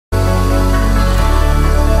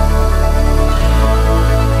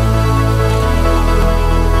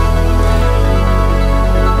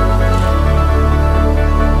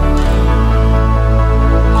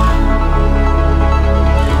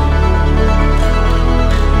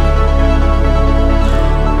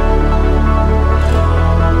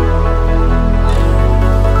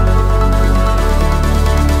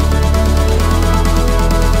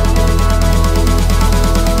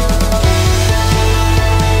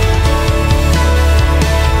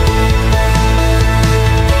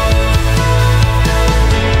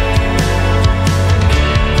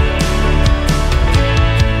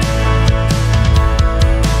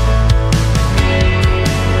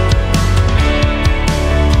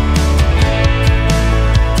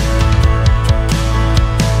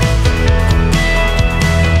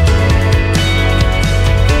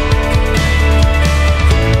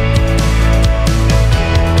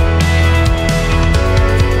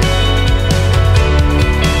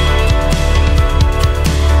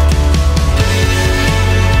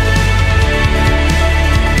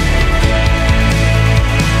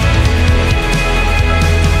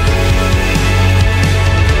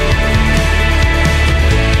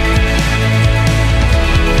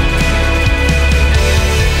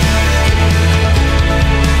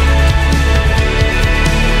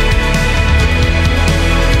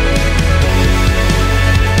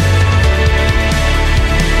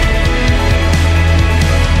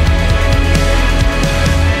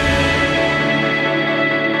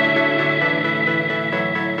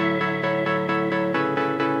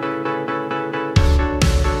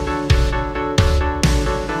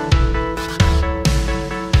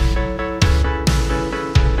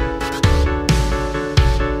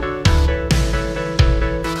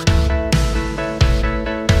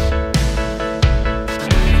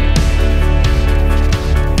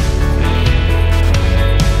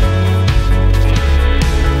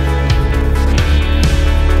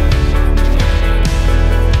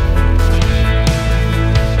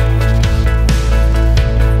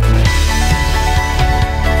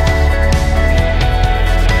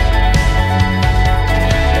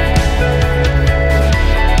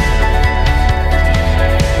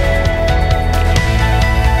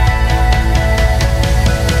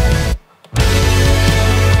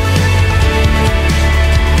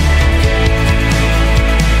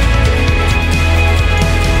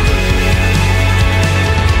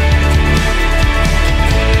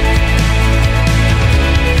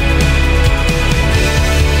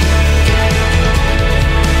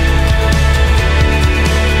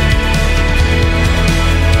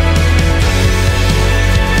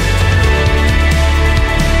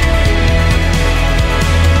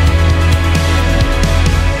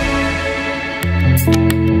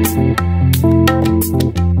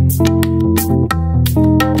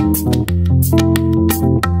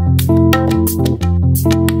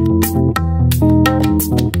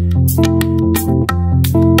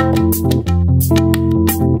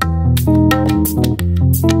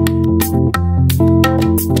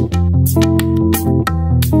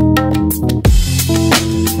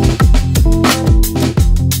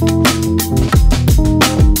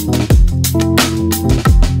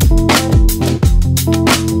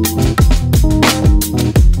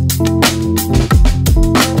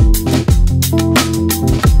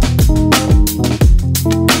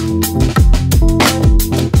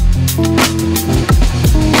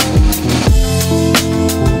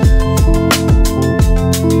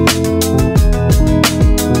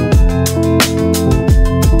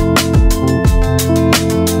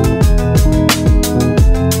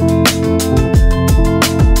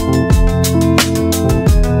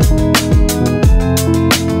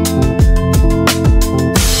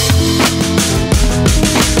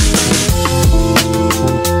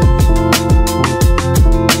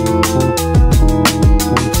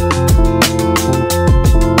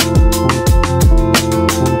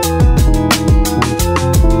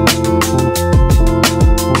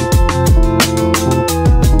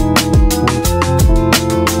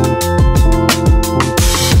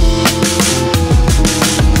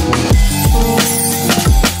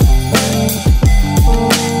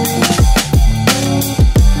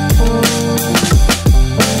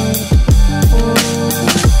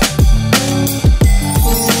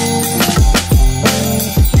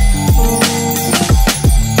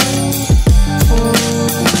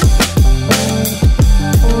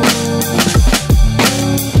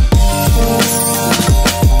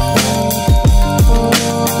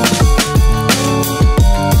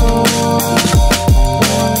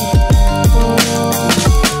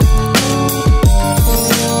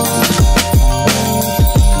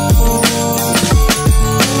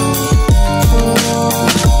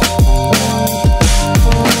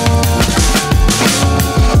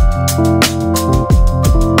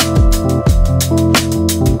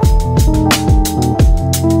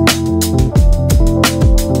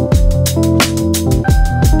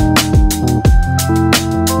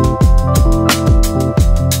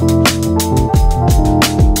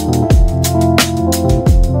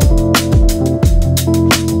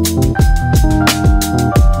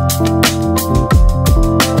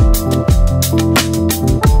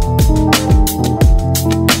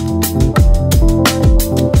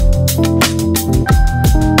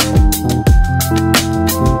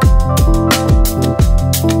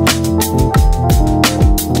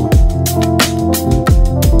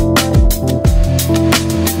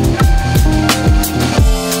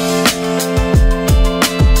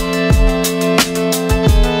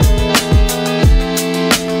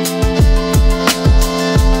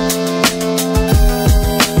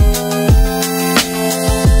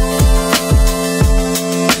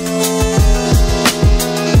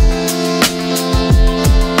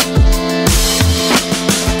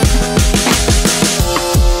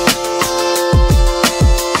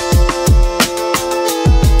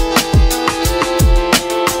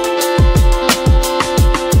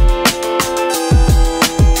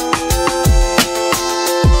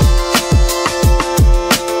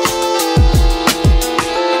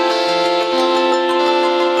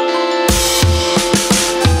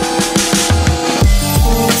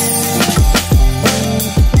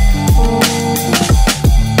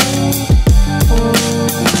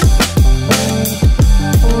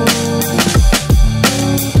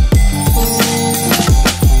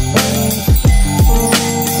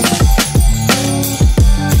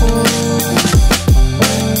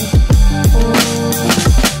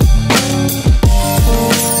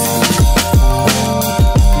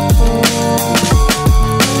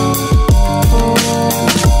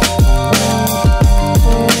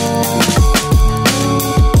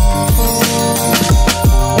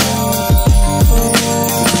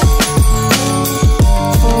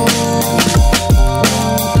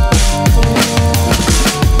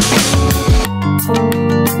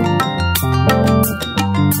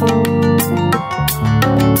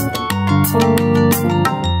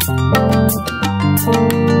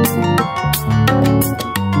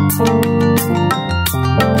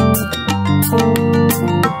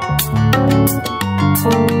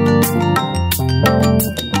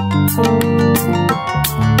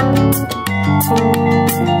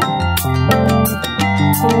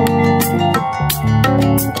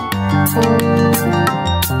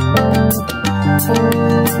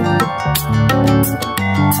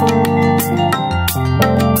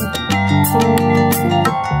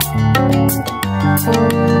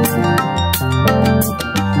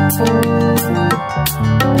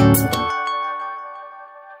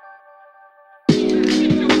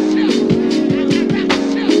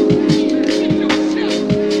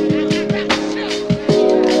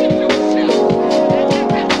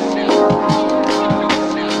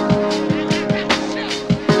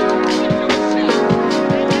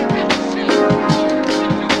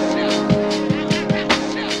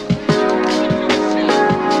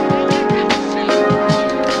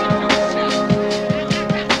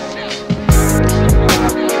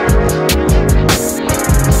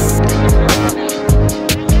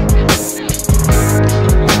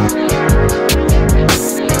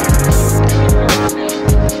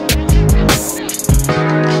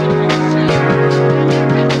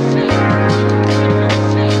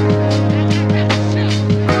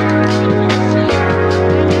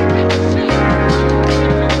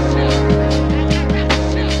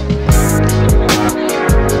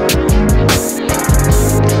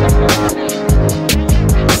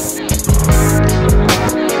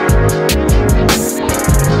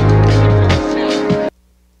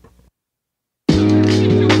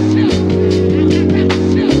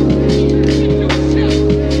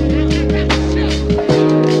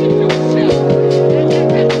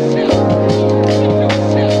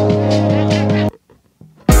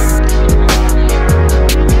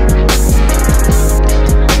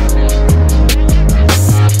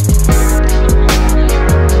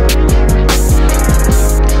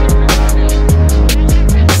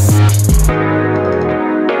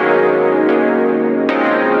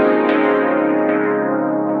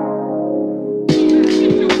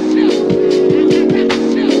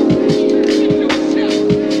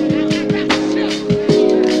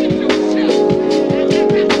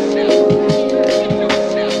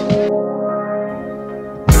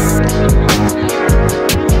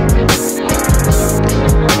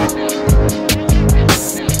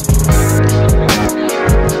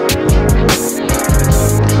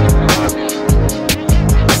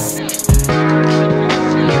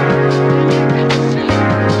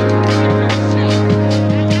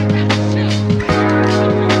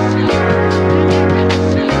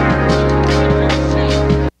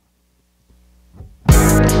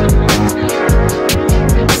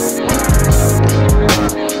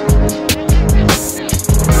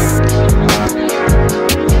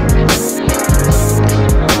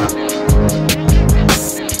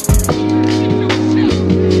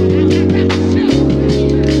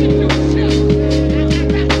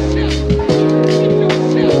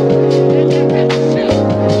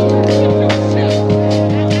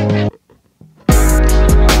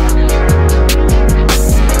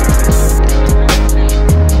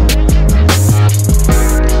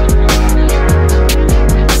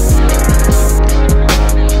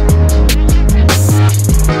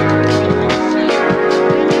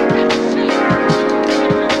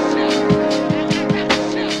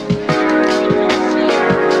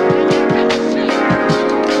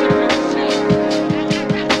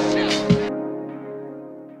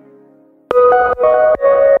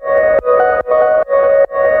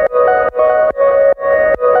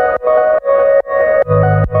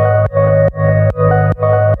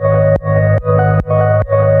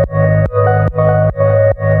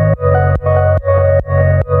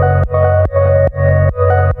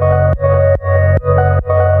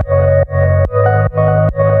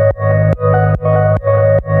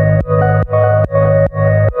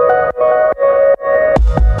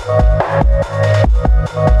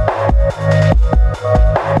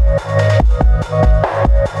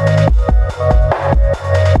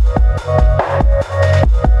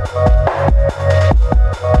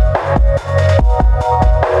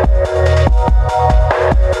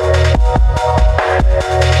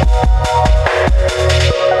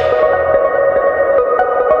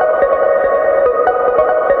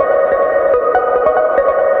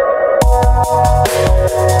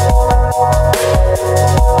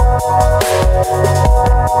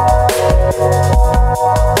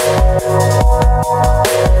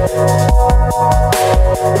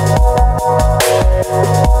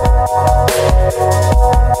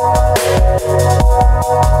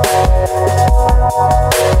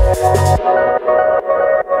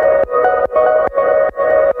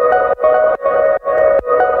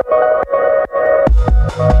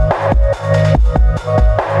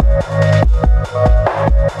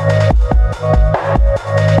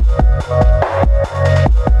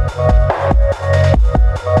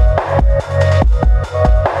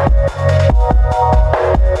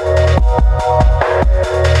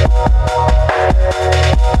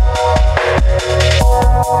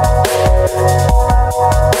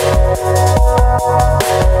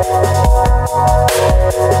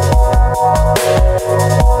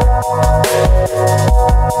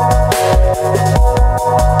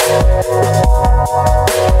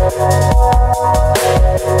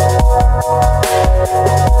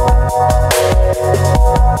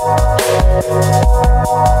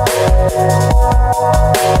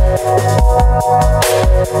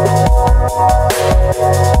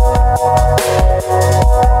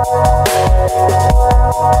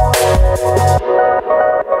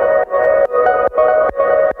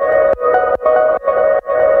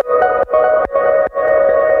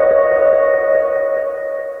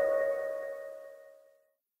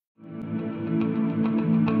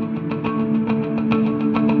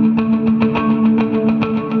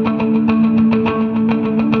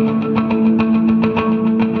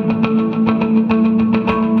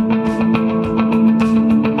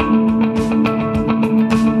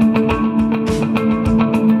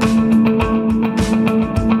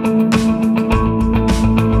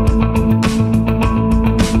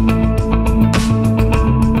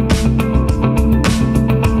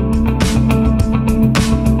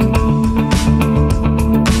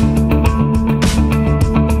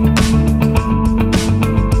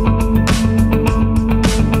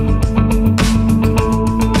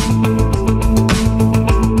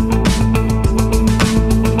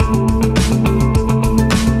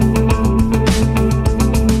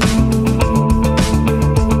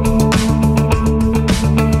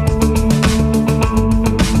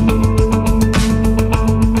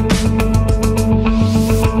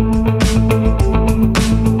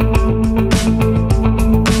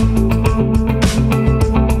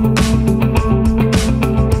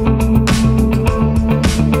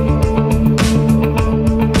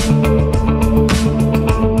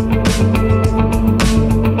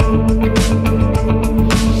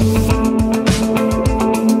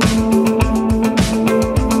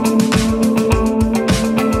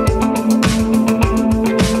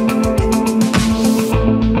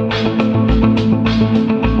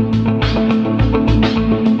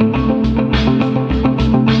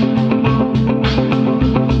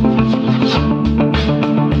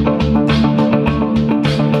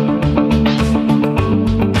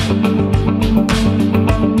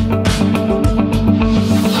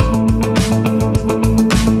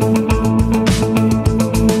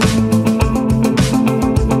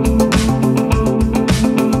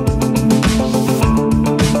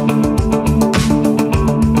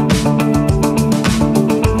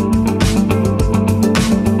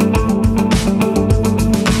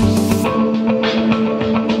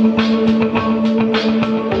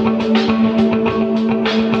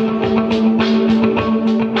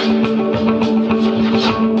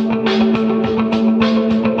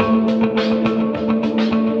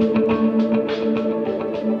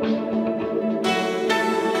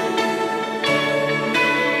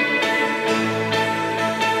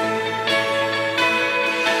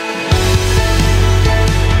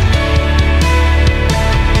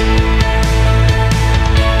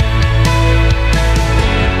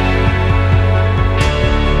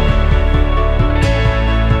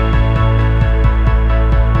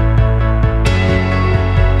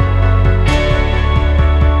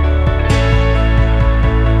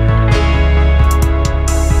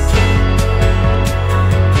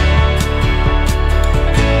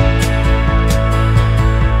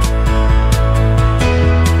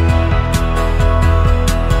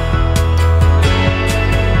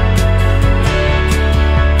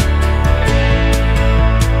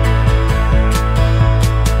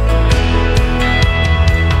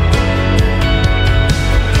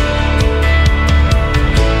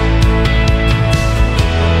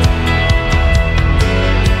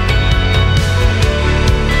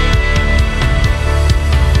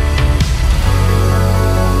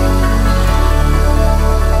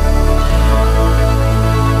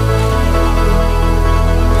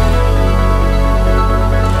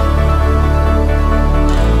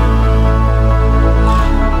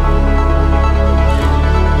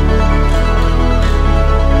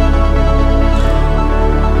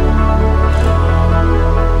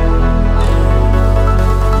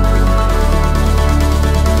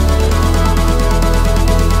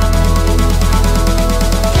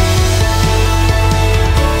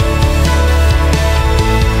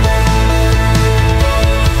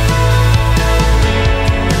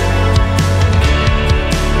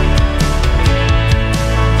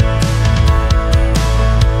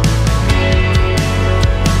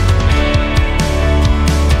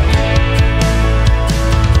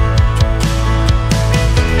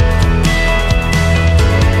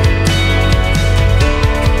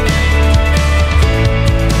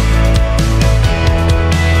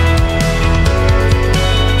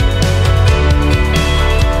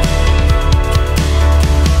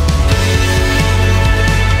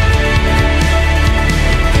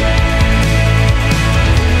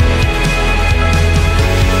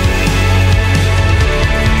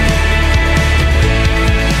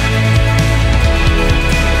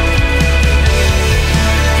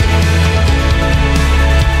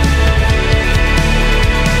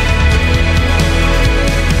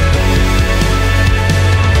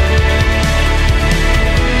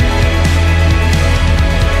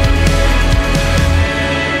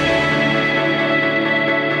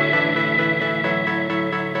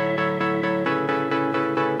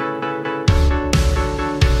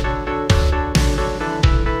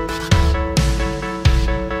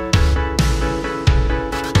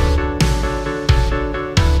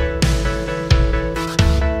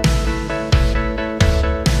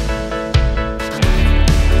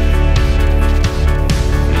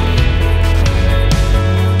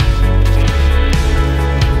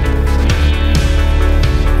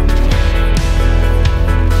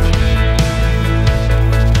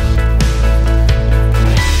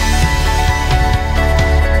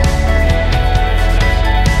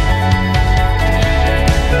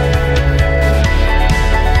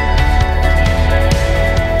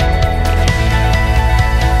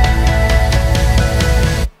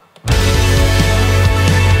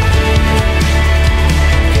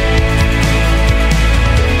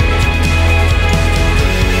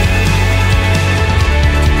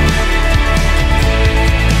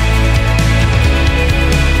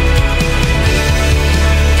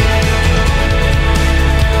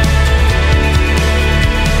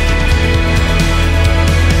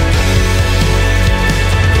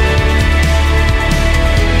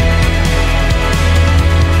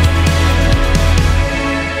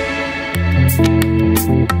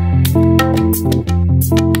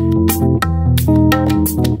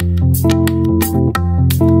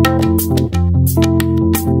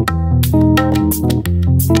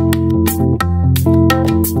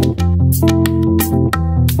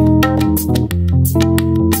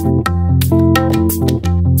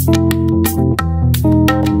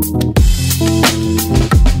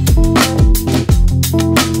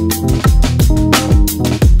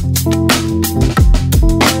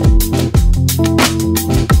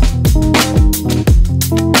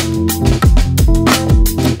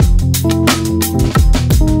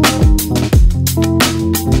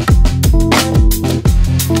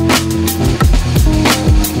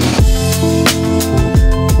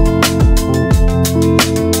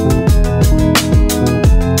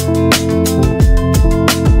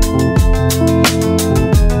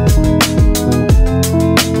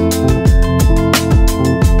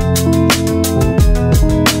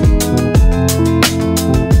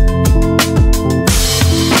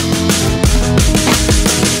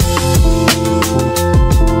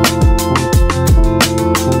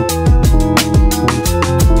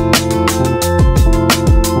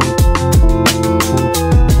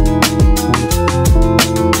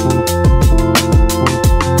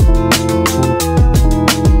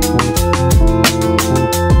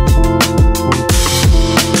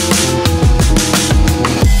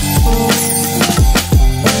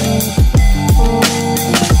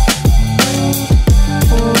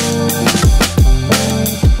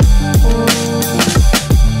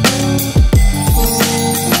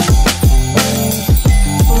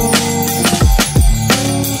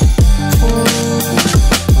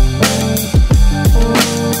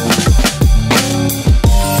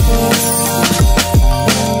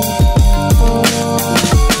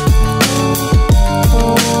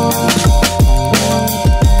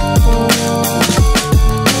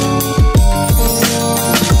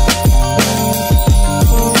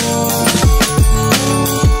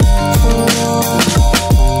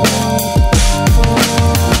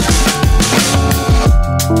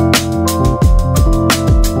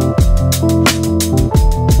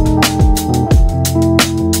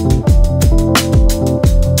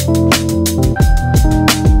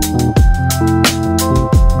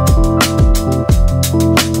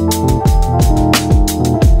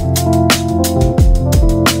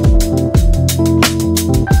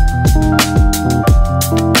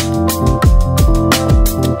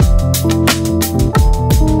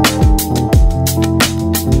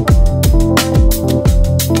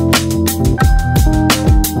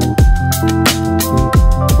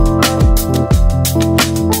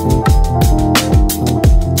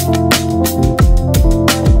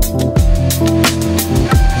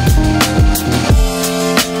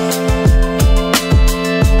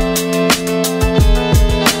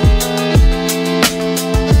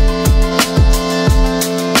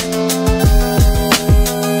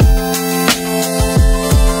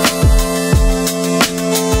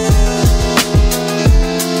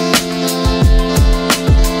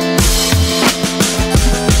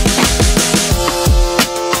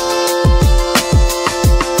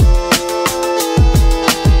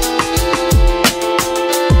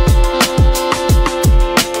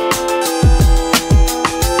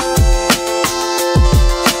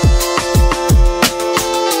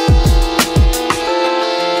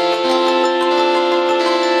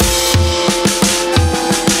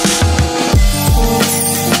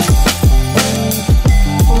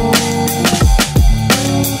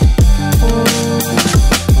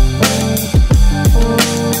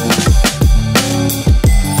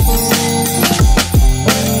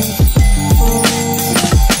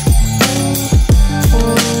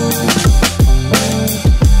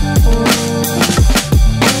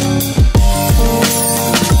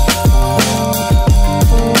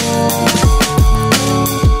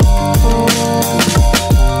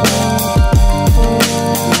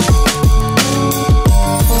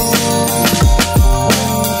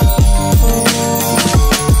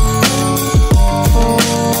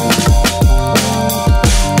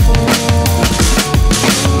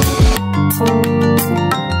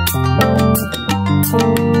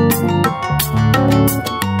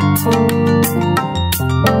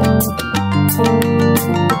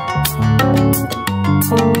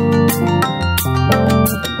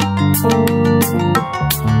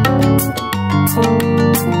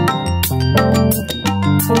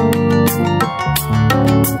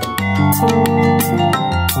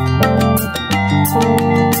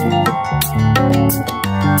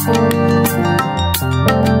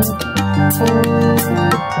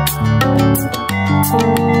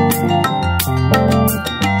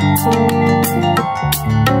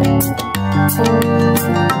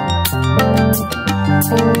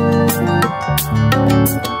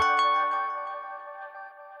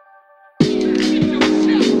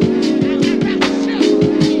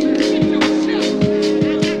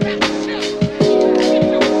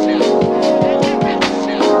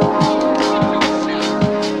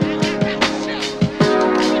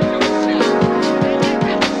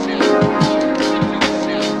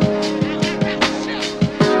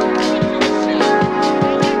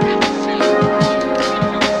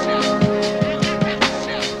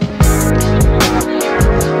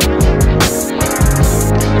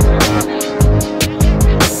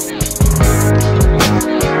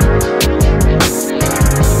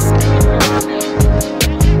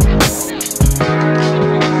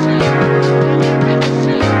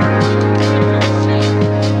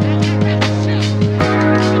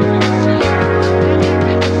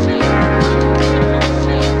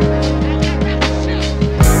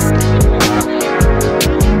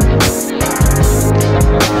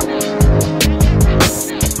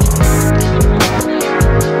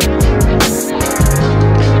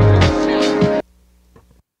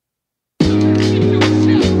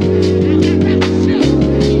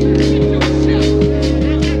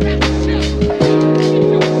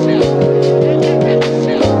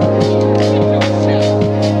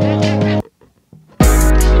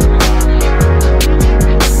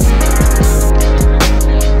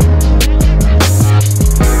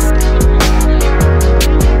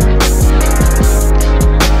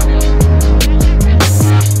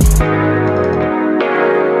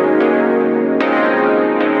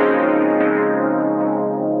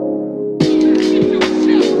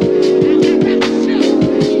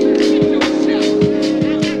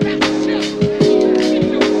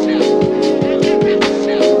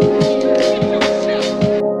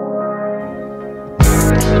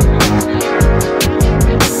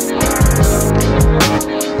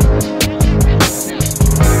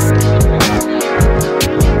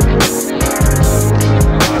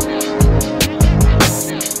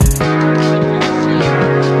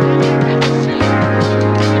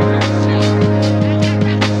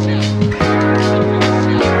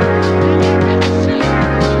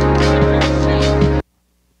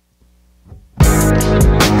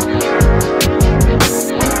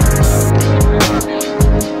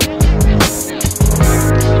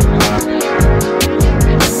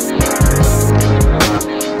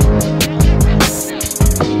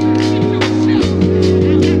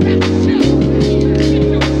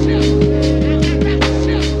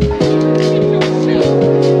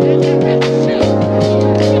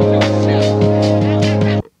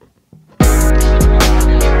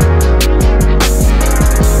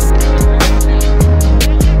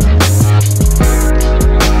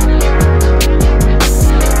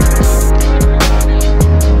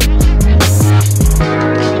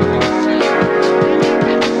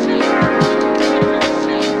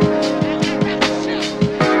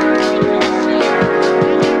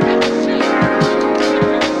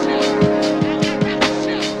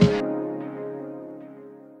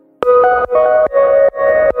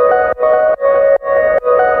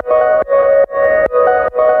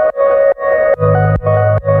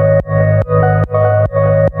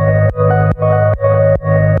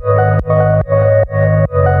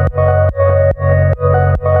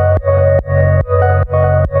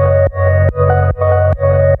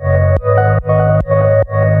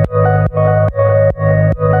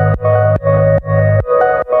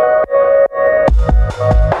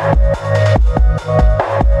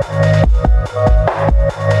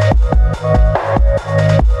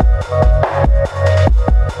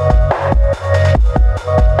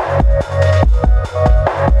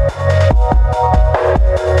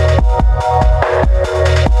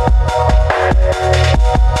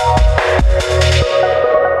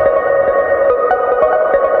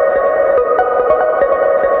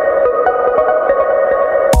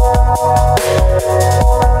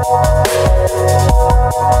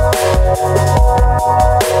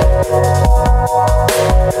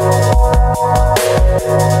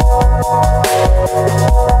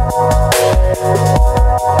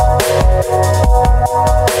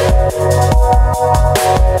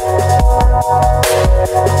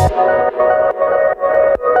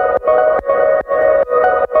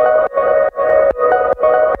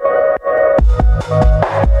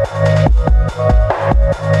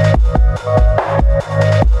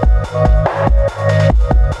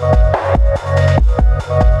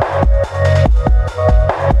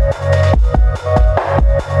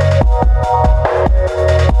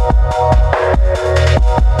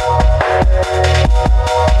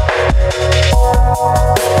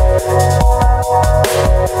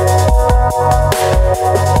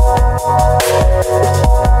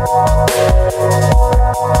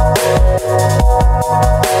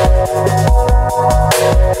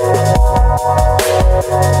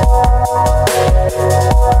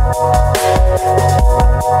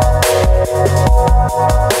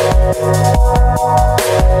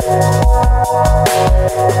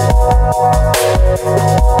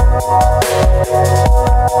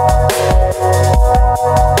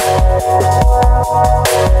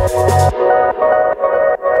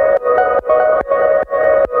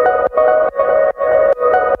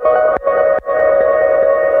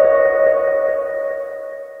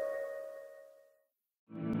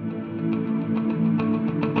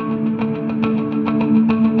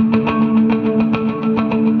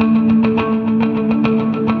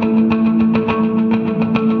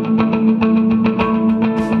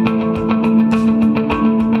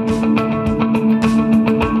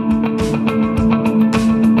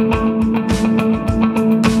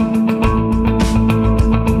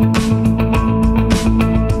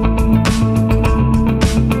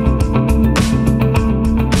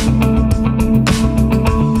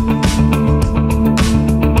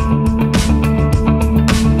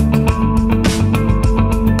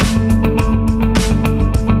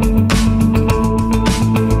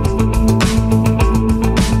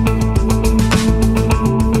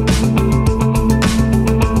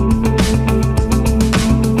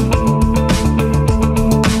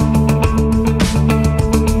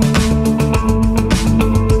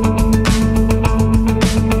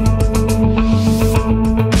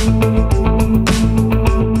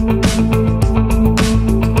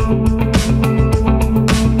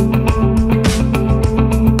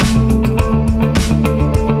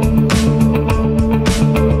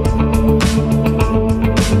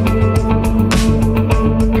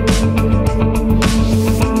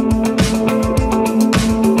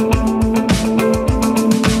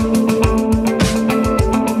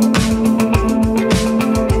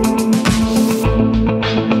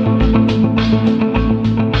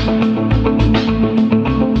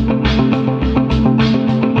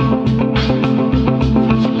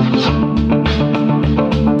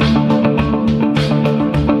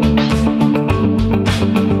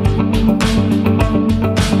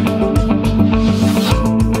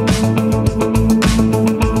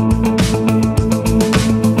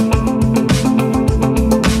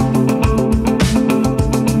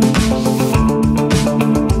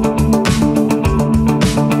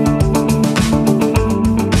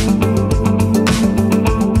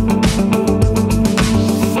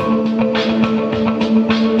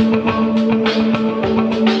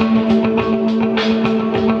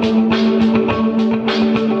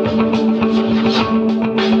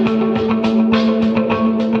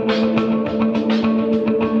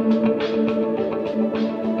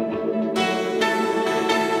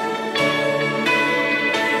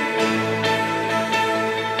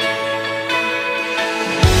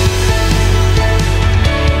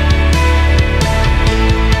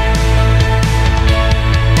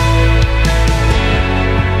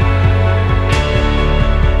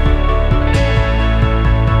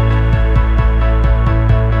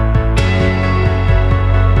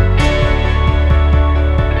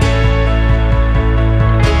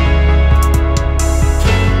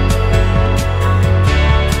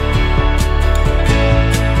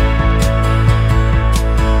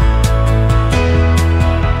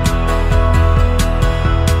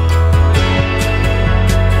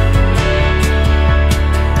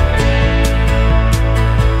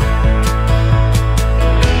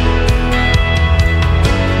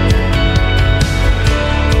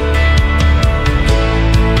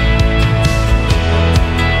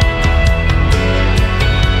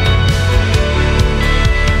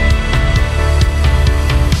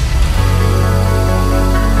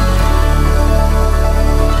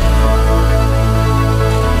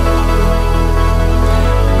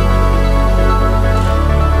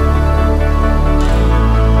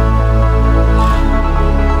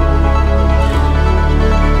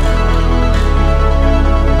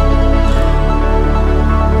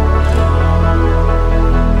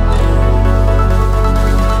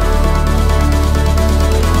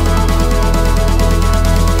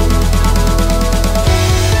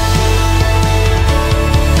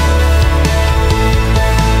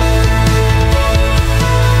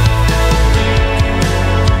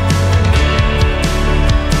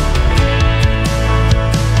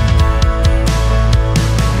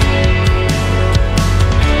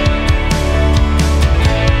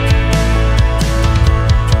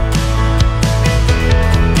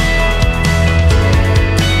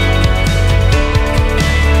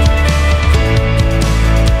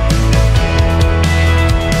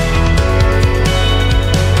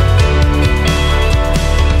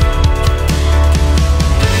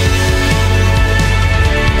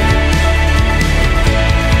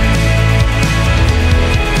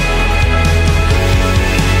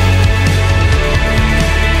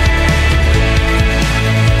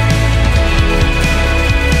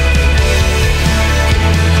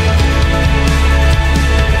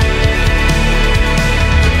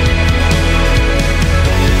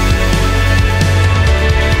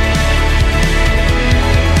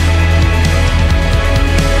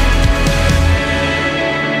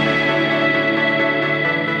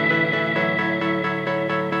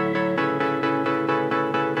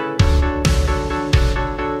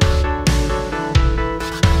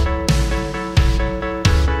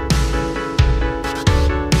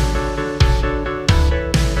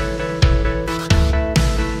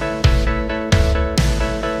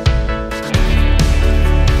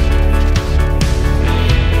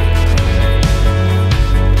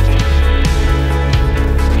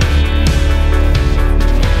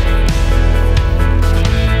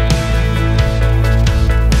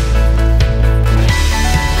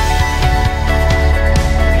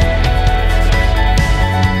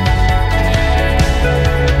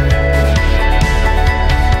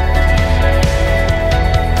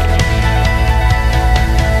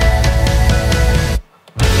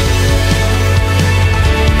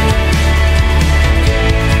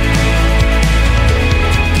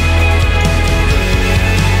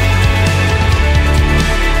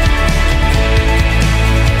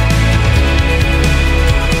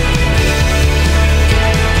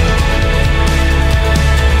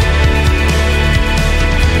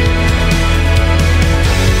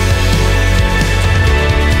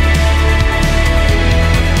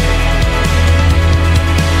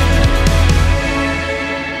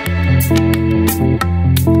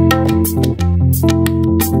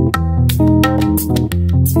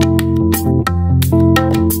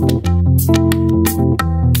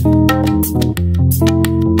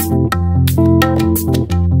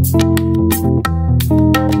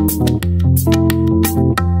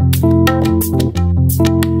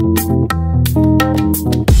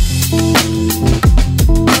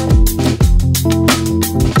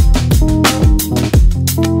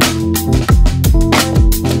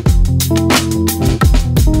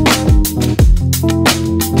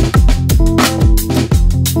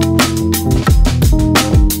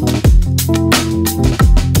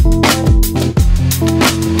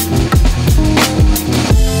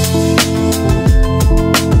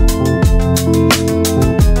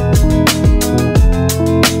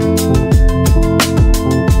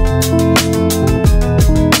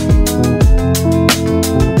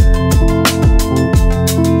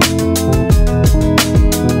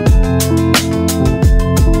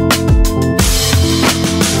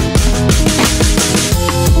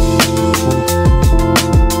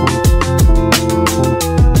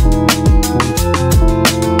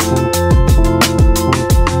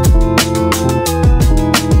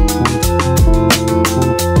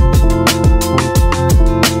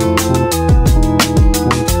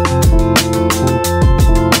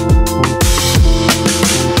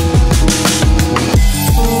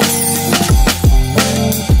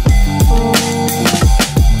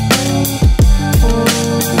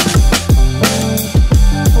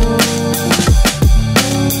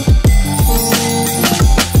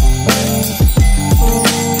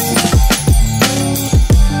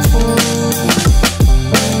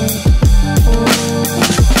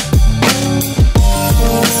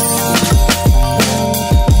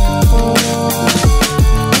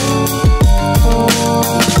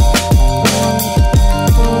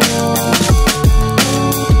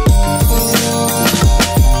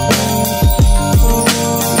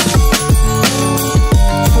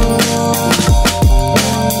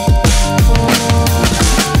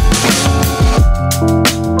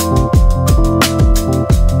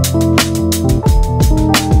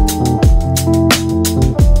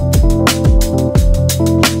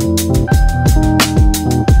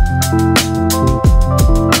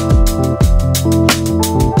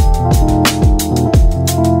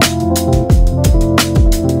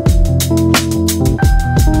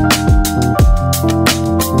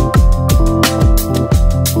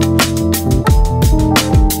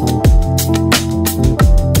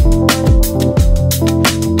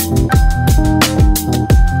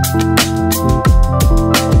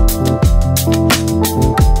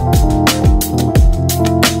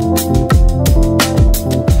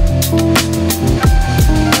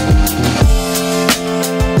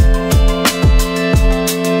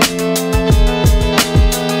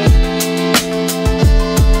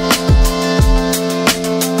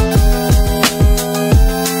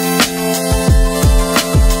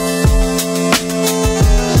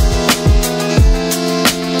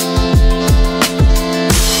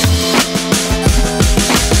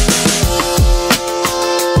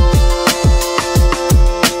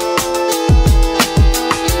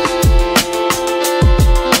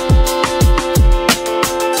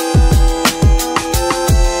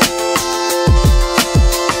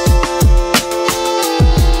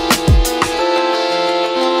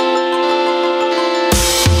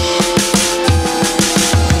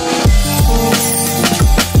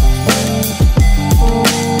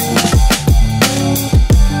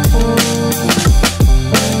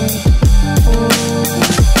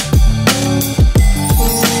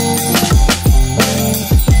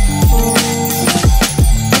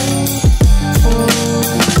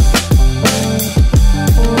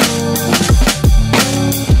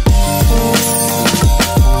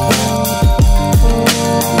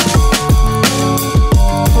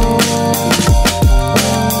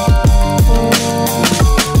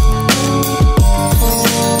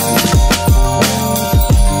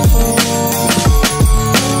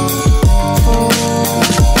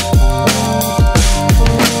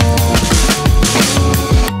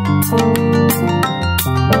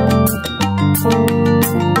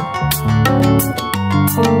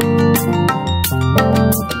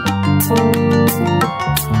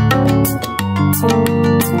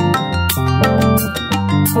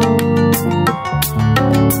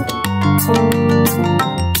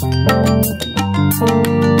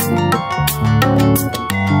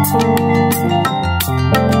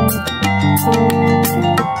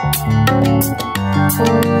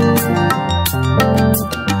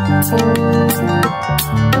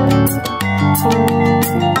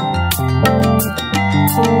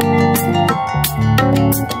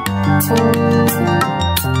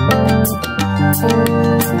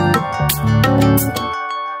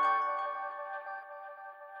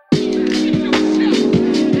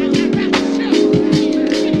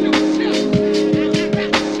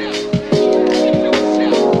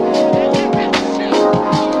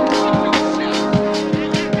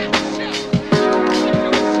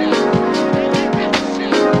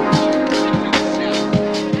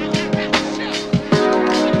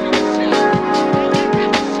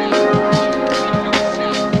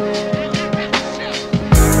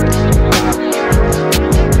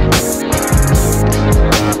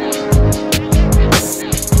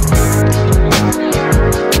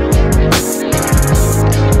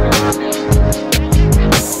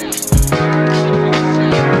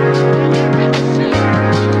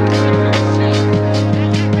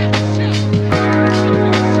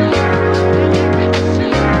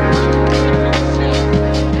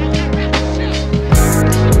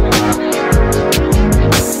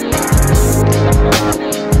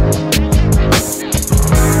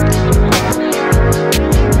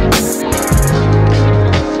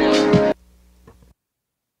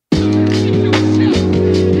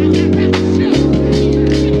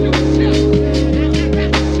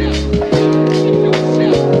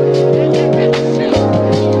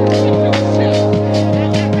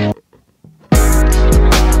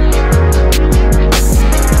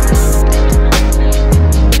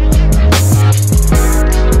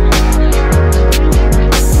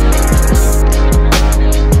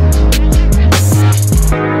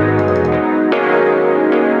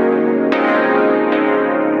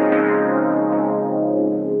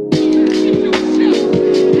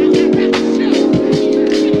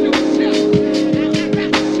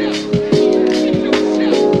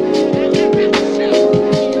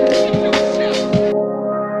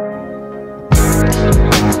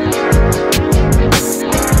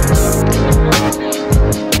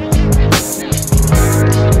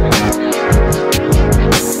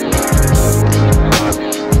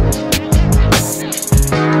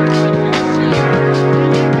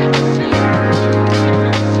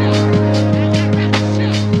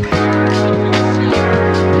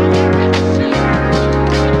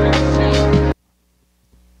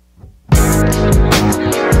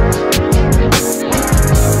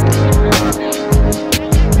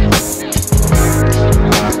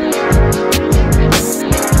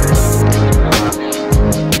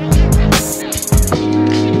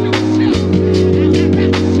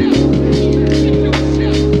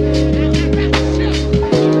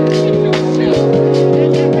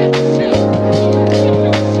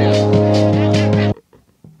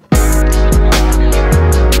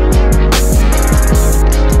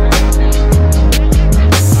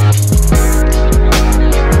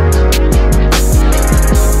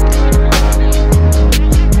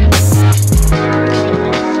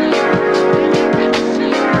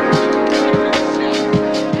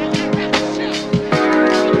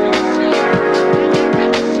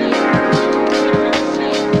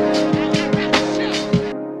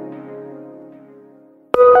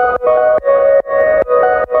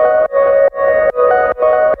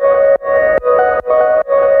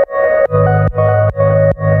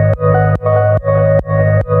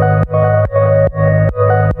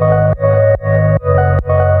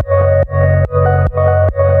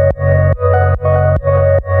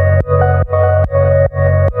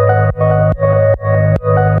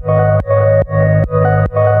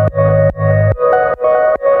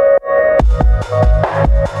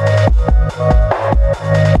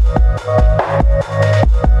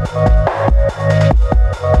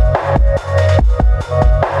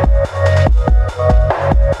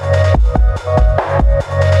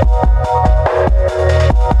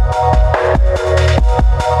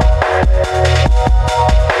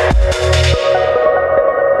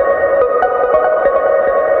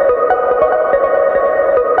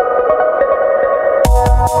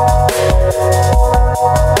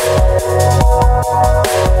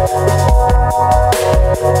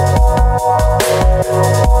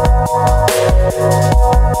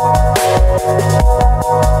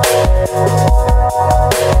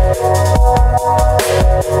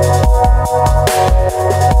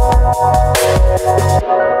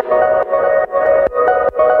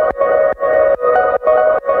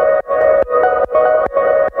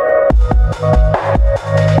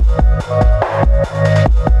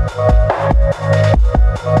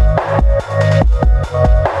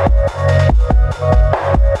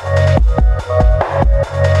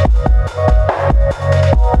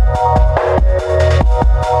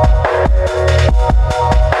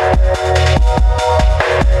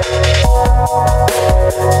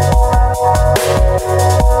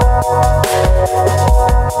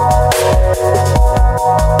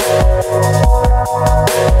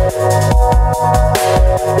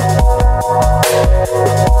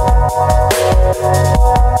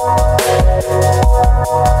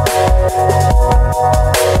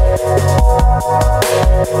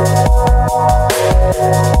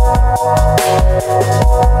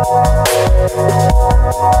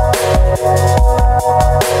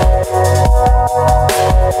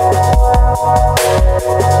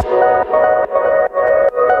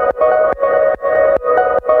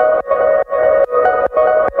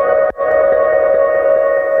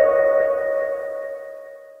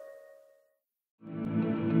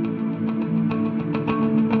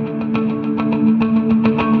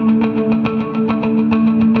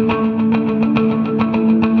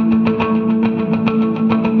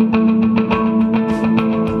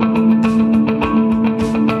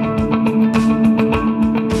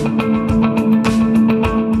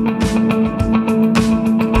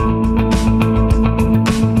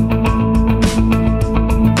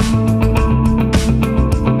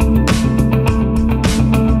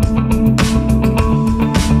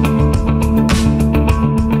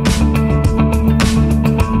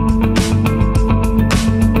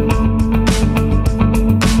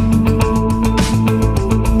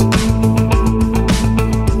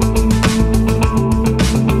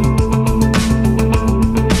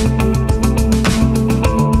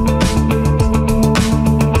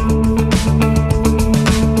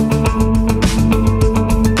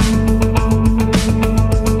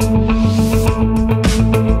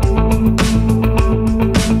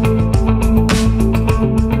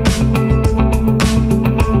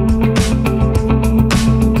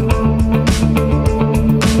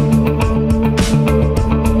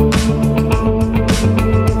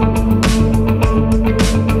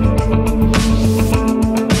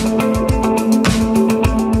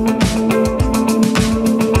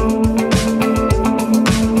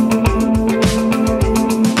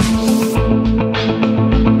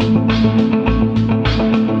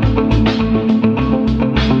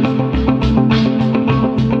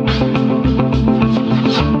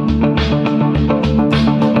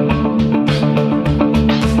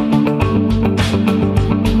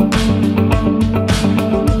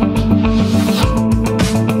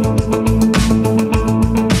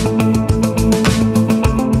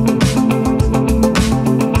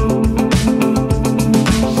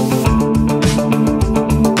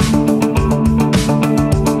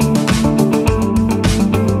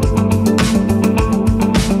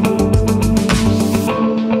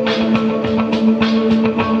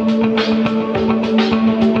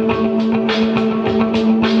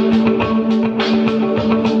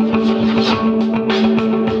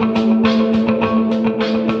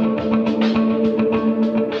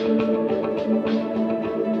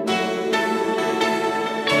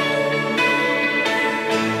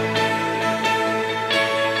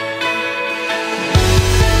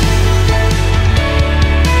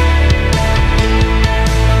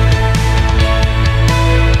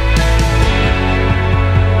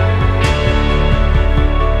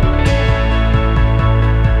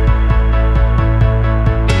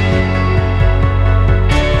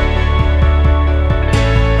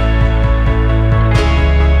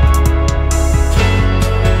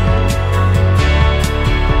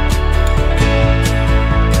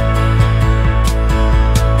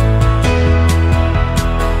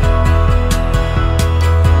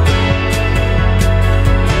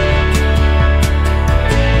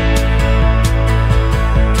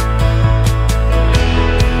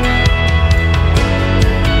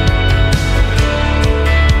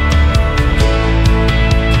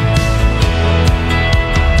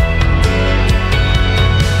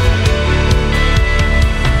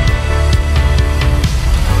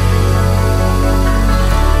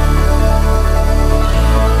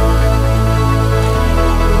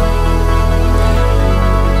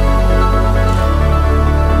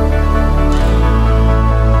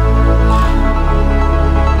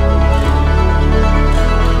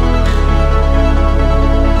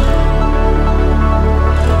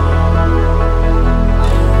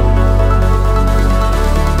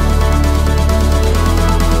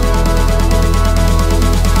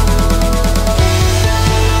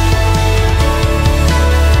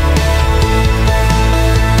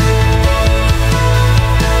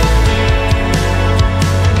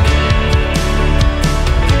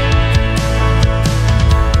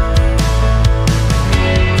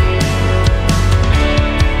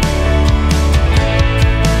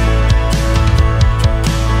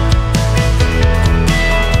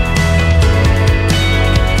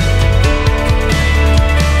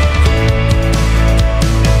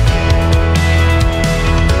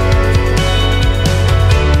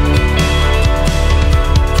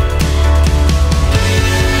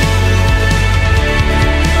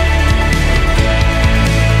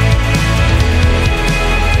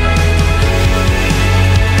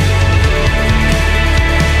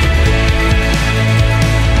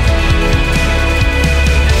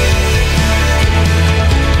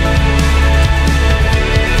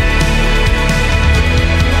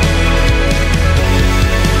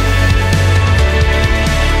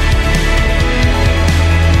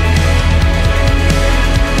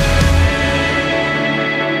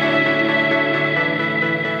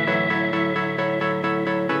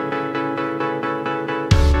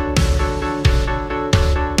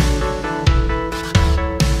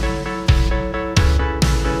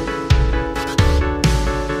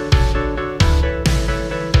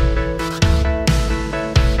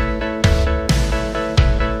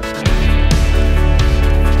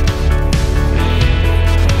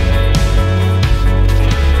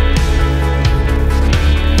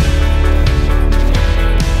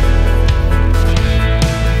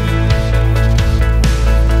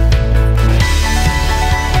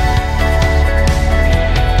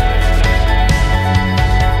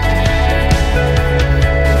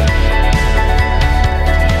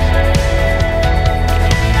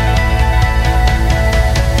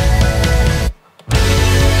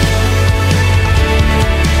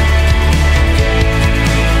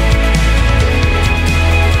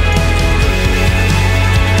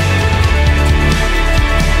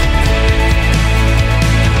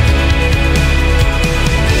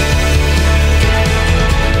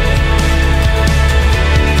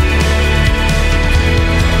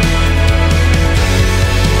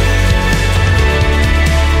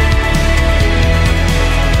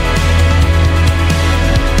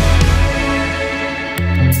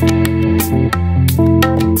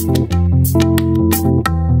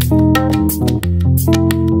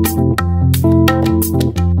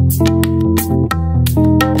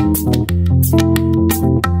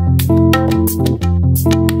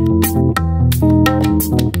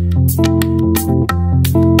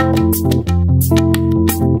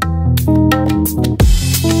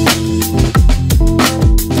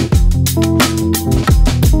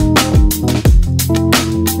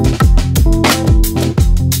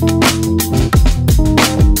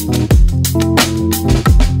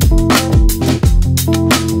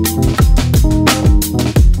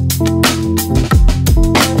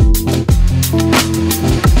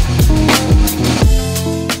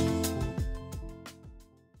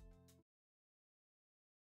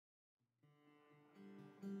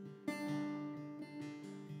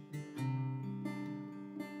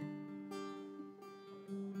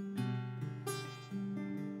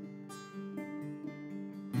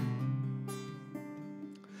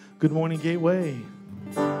Good morning, Gateway.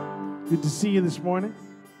 Good to see you this morning.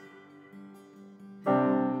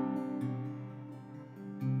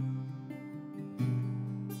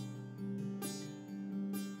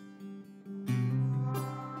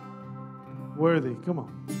 Worthy, come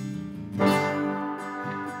on.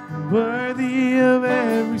 Worthy of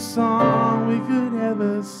every song we could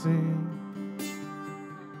ever sing.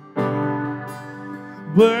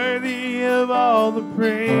 Worthy of all the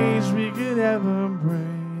praise we could ever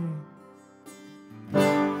bring.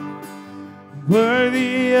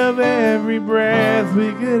 Worthy of every breath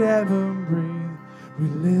we could ever breathe. We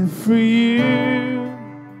live for you.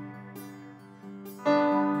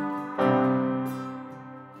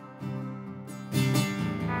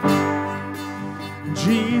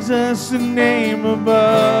 Jesus, the name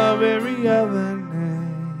above every other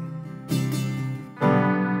name.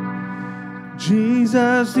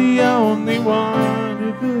 Jesus, the only one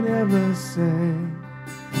who could ever save.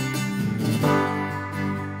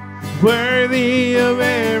 Worthy of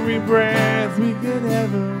every breath we could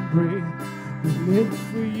ever breathe. We live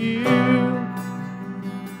for you.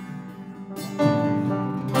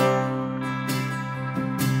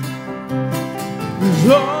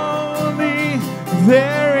 Holy,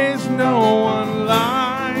 there is no one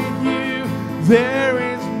like you. There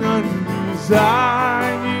is none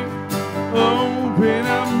beside you. Open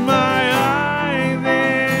up my eyes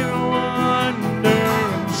and wonder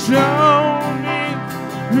and show me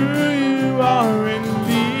who you are and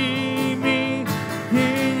lead me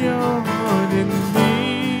in your heart and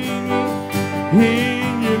lead me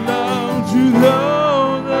in your love to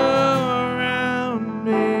those around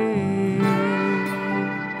me.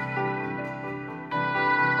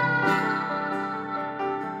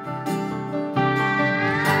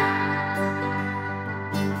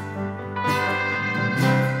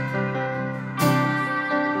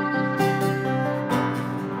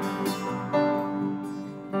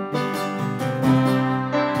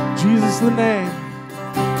 Jesus the name.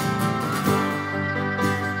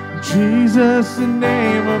 Jesus the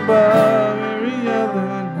name above every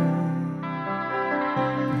other name.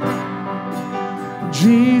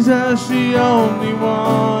 Jesus the only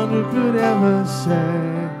one who could ever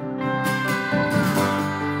save.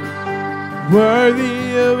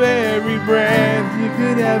 Worthy of every breath you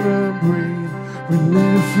could ever breathe. We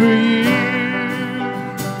live for you.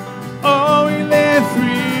 Oh, we live for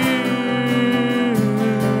you.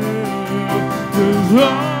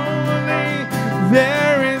 Holy,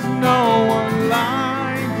 there is no one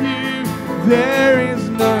like you. There is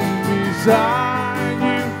none beside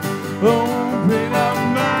you. Open up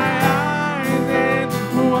my eyes and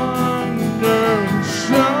wonder and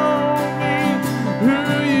show me who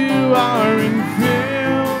you are and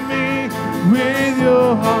fill me with your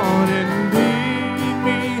heart and lead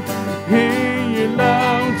me in your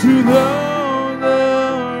love to those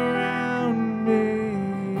around me.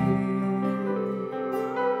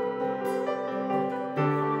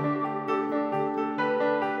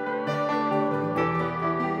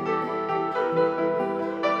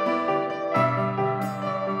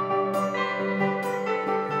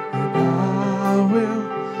 I will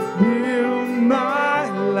build my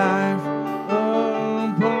life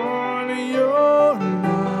upon your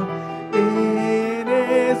love. It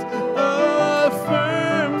is a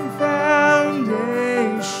firm foundation,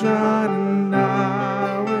 and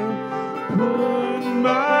I will put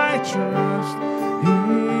my trust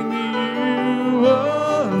in you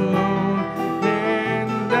alone,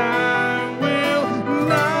 and I will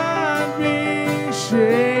not be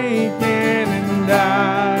shaken, and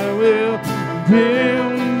I will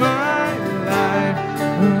build my life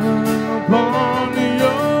upon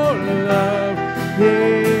your love.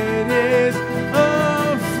 It is a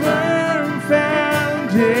firm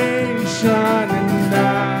foundation, and I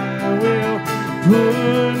will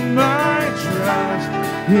put my trust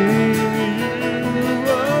in you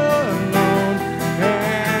alone,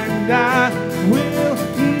 and I will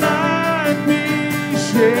not be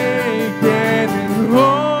shaken. And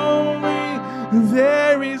holy,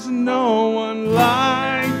 there is no one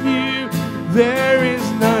like you. There is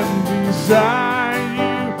none beside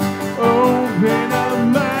you. Open up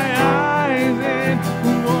my eyes and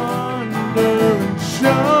wonder and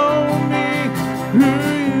show me who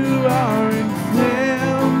you are and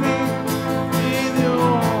fill me with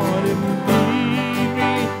your heart and lead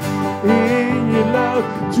me in your love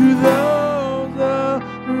to those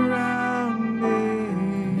around me.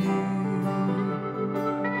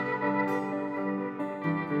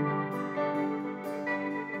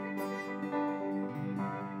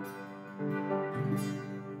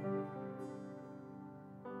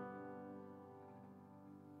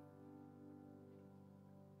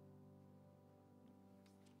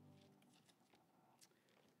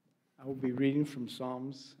 I will be reading from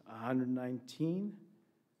Psalms 119,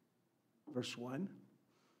 verse 1.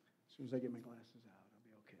 As soon as I get my glasses out, I'll be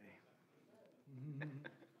okay.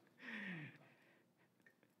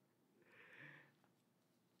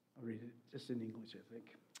 I'll read it just in English, I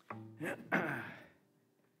think.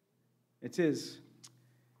 It says,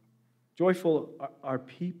 "Joyful are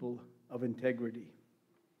people of integrity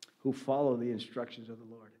who follow the instructions of the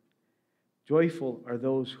Lord. Joyful are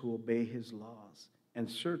those who obey his laws and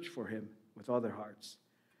search for him with all their hearts.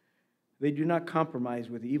 They do not compromise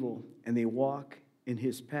with evil, and they walk in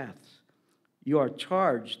his paths. You are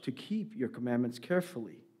charged to keep your commandments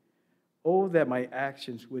carefully. Oh, that my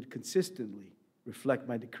actions would consistently reflect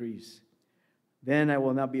my decrees. Then I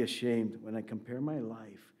will not be ashamed when I compare my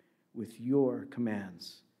life with your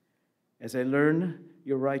commands. As I learn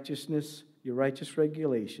your righteous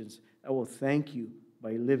regulations, I will thank you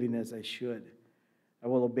by living as I should. I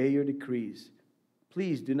will obey your decrees.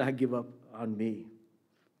 Please do not give up on me."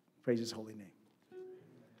 Praise his holy name.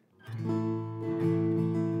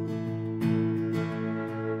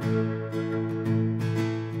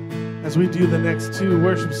 As we do the next two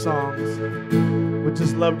worship songs, would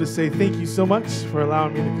just love to say thank you so much for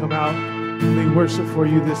allowing me to come out and lead worship for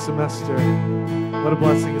you this semester. What a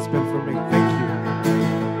blessing it's been for me. Thank you.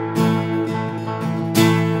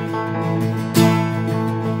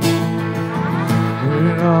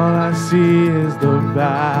 When all I see is the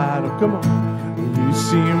battle, come on, you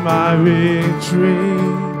see my victory.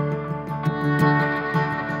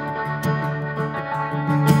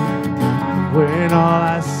 When all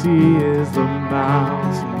I see is the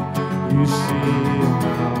mountain, you see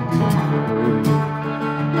the mountain.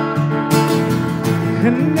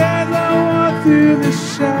 And as I walk through the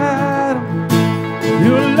shadow,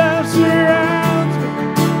 your love surrounds me.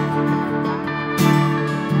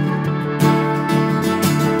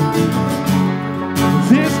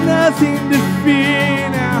 There's nothing to fear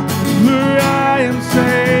now, for I am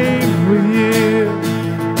safe with you.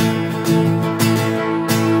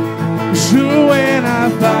 So when I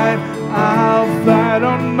fight, I'll fight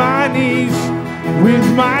on my knees with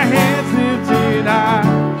my hands lifted high.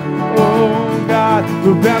 Oh God,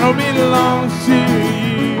 the battle belongs to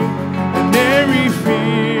you, and every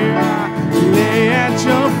fear I lay at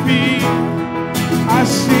your feet. I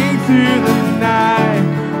sing through the night.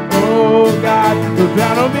 Oh God, the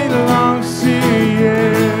battle belongs to you.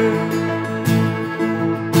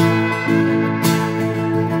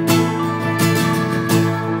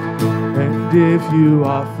 And if you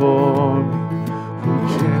are for me, who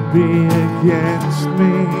can be against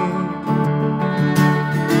me?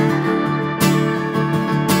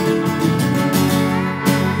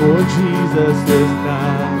 For Jesus, there's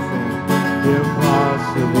nothing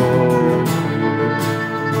impossible.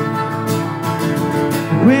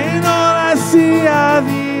 When all I see are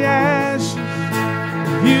the ashes,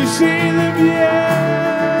 you see the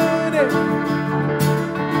beauty.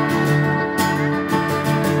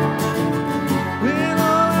 When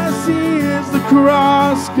all I see is the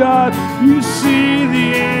cross, God, you see the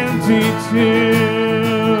empty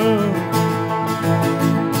tomb.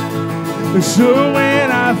 So when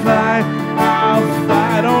I fight, I'll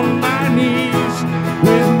fight on my knees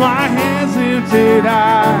with my hands lifted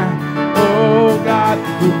high. Oh God,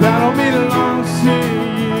 the battle belongs to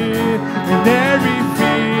you, and every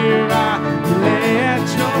fear I lay at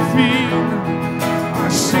your feet. I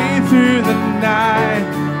sing through the night.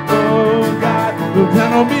 Oh God, the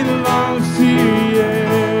battle belongs to you.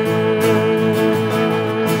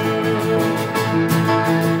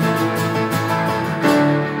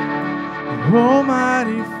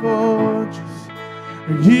 Almighty fortress,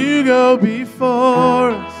 you go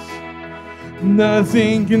before us.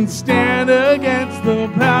 Nothing can stand against the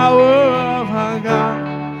power of our God.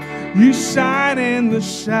 You shine in the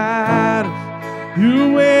shadows,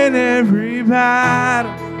 you win every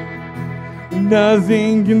battle.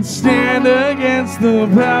 Nothing can stand against the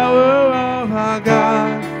power of our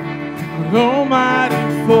God.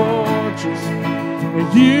 Almighty fortress,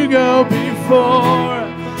 you go before us.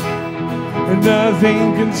 And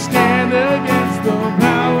nothing can stand against the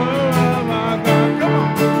power of our God. Come on.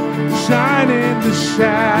 Shine in the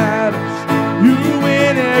shadows, you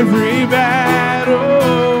win every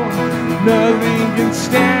battle. Nothing can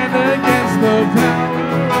stand against the power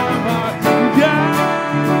of our God.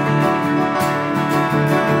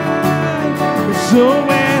 So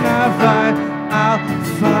when I fight, I'll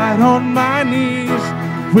fight on my knees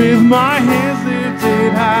with my hands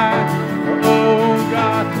lifted high. Oh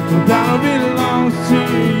God, the battle belongs to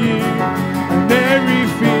you, and every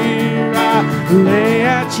fear I lay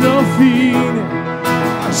at your feet.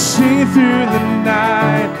 I sing through the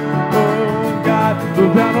night. Oh God, the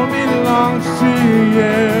battle belongs belongs to you.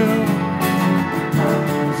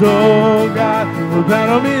 Oh God, the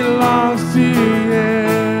battle belongs to you.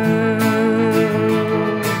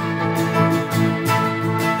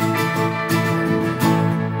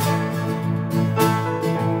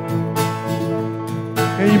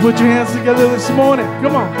 Can you put your hands together this morning?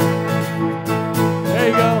 Come on. There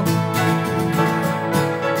you go.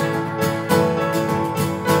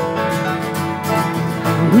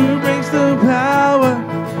 Who brings the power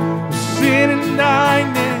of sin and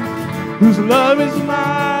darkness? Whose love is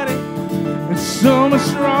mighty and so much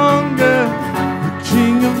stronger? The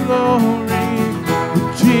King of glory, the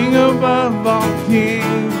King above all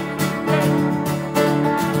kings.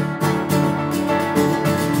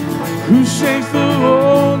 Who shakes the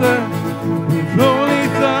boulder with holy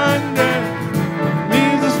thunder,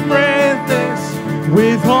 leaves us breathless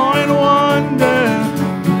with awe and wonder.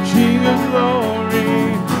 The King of glory,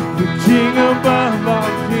 the King above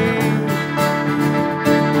all kings.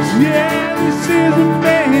 Yeah, this is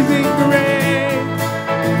amazing grace.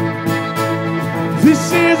 This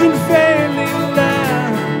is unfailing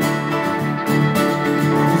love.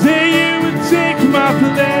 That you would take my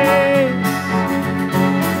place.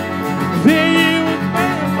 That you would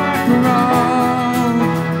bear my cross.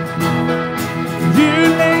 You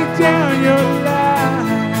laid down your life.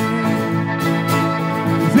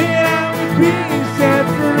 That I would be set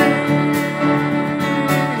free.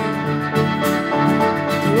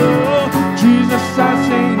 Oh, Jesus, I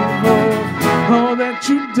sing for all that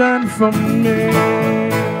you've done for me.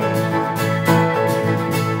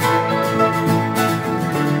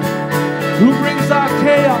 Who brings our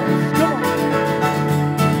chaos? Come on.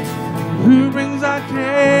 Who brings our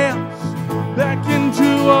chaos back into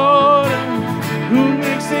order? Who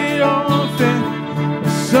makes the orphan a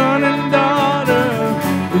son and daughter?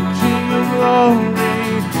 The King of glory,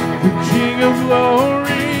 the King of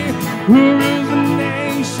glory, who rules the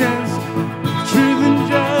nations with truth and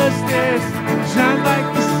justice, shines like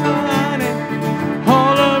the sun and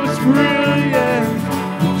all of its brilliance.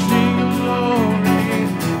 The King of glory,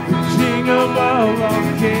 the King above all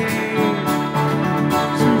kings.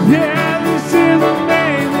 So yeah, this is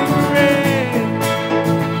amazing grace.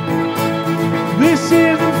 This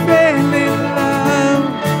is unfailing love.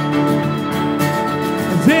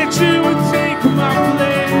 That you would take my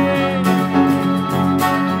place.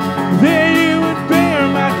 That you would bear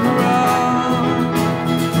my cross.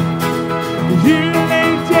 You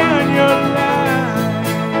laid down your life.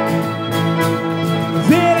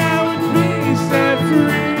 That I would be set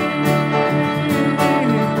free.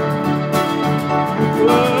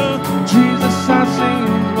 Oh, Jesus, I sing,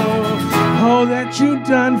 Lord, all that you've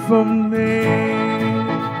done for me.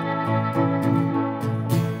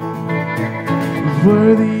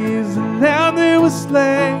 Worthy is the Lamb that was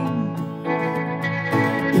slain.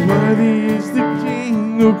 Worthy is the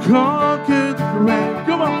King who conquered the grave.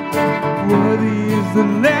 Come on. Worthy is the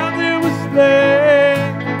Lamb that was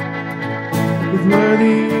slain.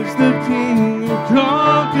 Worthy is the King who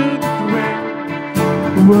conquered the grave.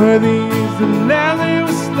 Worthy is the Lamb that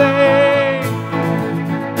was slain.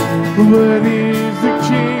 Worthy is the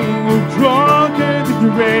King who conquered the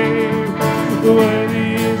grave. Worthy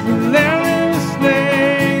is the Lamb that was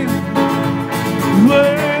slain.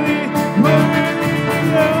 Worthy, worthy,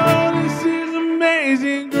 oh, this is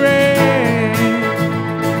amazing grace.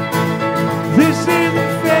 This is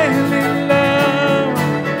unfailing love.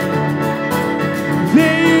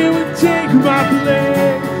 That you would take my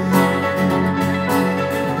place.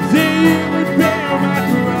 That you would bear my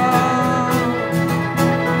cross.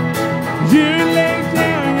 You laid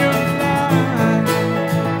down your life.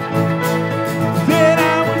 That I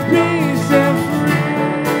would be set free.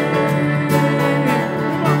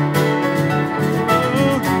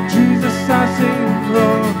 Oh, Jesus, I sing,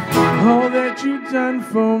 Lord, all that you've done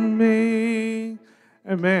for me.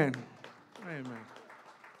 Amen. Amen.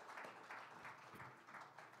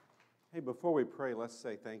 Hey, before we pray, let's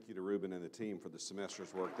say thank you to Reuben and the team for the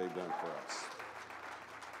semester's work they've done for us.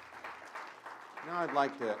 Now I'd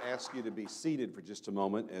like to ask you to be seated for just a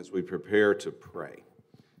moment as we prepare to pray.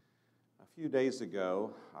 A few days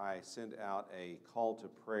ago, I sent out a call to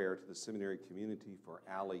prayer to the seminary community for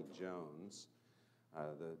Allie Jones,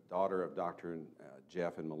 the daughter of Dr.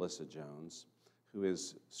 Jeff and Melissa Jones, who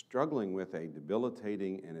is struggling with a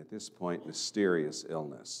debilitating and at this point mysterious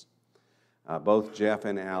illness. Both Jeff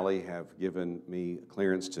and Allie have given me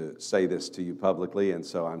clearance to say this to you publicly, and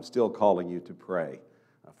so I'm still calling you to pray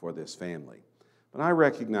for this family. But I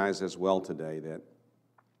recognize as well today that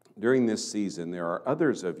during this season there are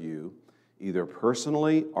others of you, either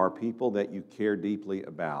personally or people that you care deeply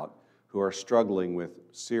about, who are struggling with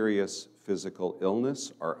serious physical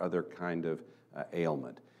illness or other kind of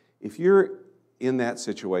ailment. If you're in that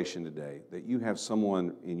situation today, that you have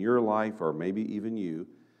someone in your life or maybe even you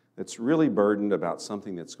that's really burdened about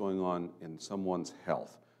something that's going on in someone's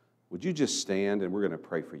health, would you just stand, and we're going to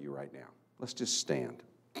pray for you right now. Let's just stand.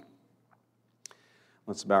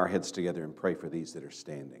 Let's bow our heads together and pray for these that are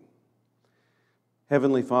standing.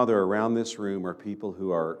 Heavenly Father, around this room are people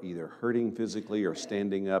who are either hurting physically or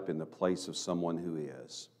standing up in the place of someone who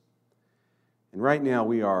is. And right now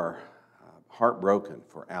we are heartbroken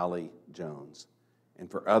for Allie Jones and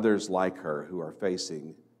for others like her who are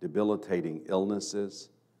facing debilitating illnesses,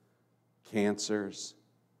 cancers,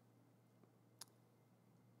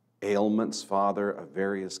 ailments, Father, of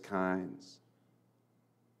various kinds.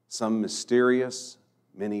 Some mysterious,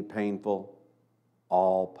 many painful,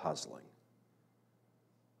 all puzzling.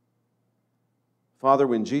 Father,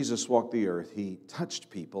 when Jesus walked the earth, he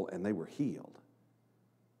touched people and they were healed.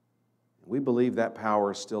 We believe that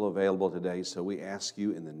power is still available today, so we ask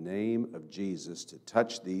you in the name of Jesus to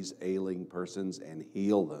touch these ailing persons and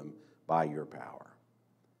heal them by your power.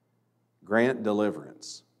 Grant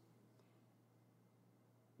deliverance.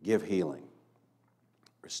 Give healing.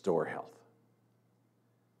 Restore health.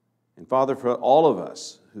 And Father, for all of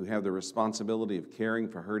us who have the responsibility of caring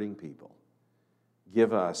for hurting people,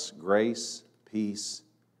 give us grace, peace,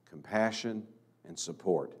 compassion, and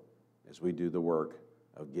support as we do the work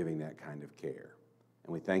of giving that kind of care.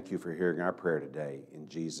 And we thank you for hearing our prayer today in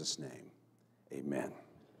Jesus' name. Amen.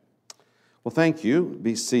 Well, thank you.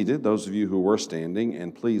 Be seated, those of you who were standing,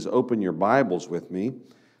 and please open your Bibles with me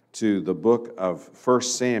to the book of 1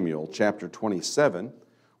 Samuel, chapter 27,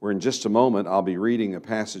 where in just a moment I'll be reading a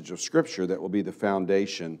passage of Scripture that will be the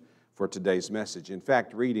foundation for today's message. In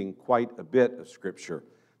fact, reading quite a bit of Scripture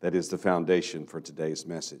that is the foundation for today's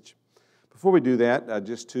message. Before we do that,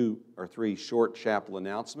 just 2 or 3 short chapel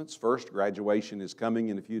announcements. First, graduation is coming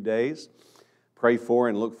in a few days. Pray for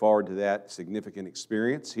and look forward to that significant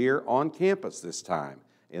experience here on campus this time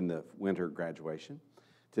in the winter graduation.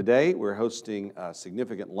 Today, we're hosting a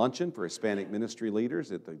significant luncheon for Hispanic ministry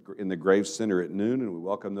leaders in the Graves Center at noon, and we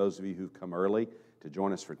welcome those of you who've come early to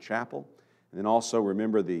join us for chapel. And then also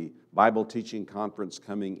remember the Bible teaching conference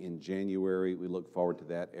coming in January. We look forward to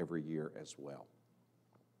that every year as well.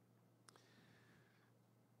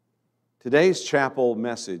 Today's chapel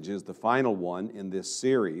message is the final one in this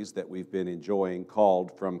series that we've been enjoying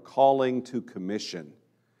called From Calling to Commission,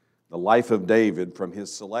 the life of David from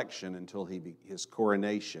his selection until his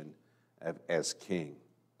coronation as king.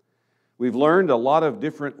 We've learned a lot of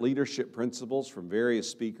different leadership principles from various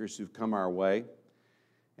speakers who've come our way.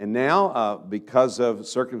 And now, because of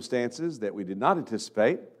circumstances that we did not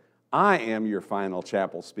anticipate, I am your final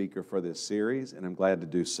chapel speaker for this series, and I'm glad to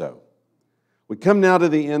do so. We come now to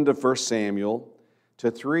the end of 1 Samuel, to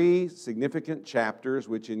 3 significant chapters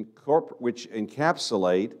which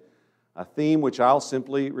encapsulate a theme which I'll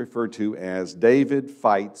simply refer to as David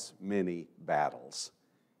fights many battles.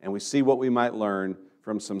 And we see what we might learn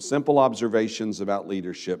from some simple observations about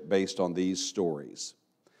leadership based on these stories.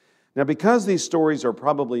 Now, because these stories are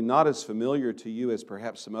probably not as familiar to you as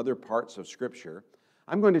perhaps some other parts of Scripture,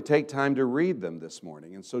 I'm going to take time to read them this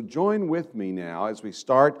morning. And so join with me now as we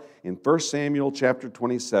start in 1 Samuel chapter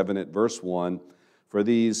 27 at verse 1 for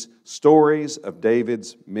these stories of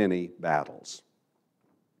David's many battles.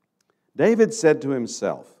 David said to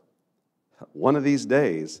himself, "One of these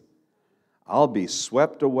days, I'll be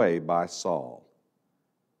swept away by Saul.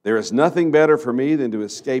 There is nothing better for me than to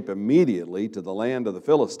escape immediately to the land of the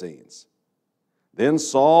Philistines. Then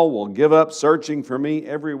Saul will give up searching for me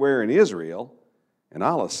everywhere in Israel, and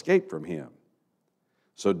I'll escape from him."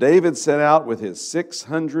 So David set out with his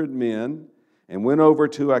 600 men and went over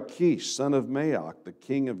to Achish, son of Maoch, the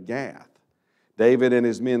king of Gath. David and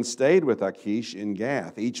his men stayed with Achish in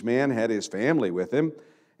Gath. Each man had his family with him,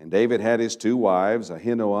 and David had his 2 wives,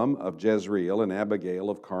 Ahinoam of Jezreel and Abigail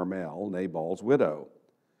of Carmel, Nabal's widow.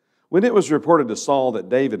 When it was reported to Saul that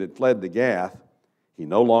David had fled to Gath, he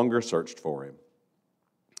no longer searched for him.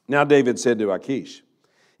 Now David said to Achish,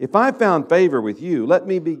 "If I found favor with you, let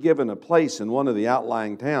me be given a place in one of the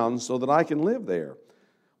outlying towns so that I can live there.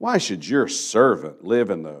 Why should your servant live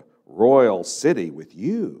in the royal city with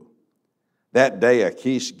you?" That day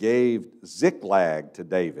Achish gave Ziklag to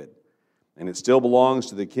David, and it still belongs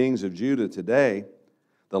to the kings of Judah today.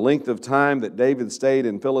 The length of time that David stayed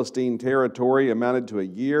in Philistine territory amounted to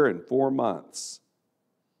 1 year and 4 months.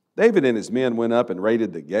 David and his men went up and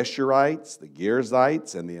raided the Geshurites, the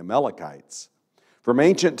Girzites, and the Amalekites. From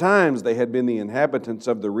ancient times, they had been the inhabitants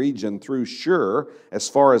of the region through Shur as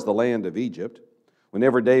far as the land of Egypt.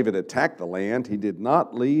 Whenever David attacked the land, he did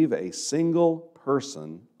not leave a single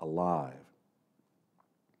person alive,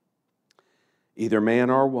 either man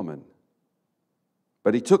or woman.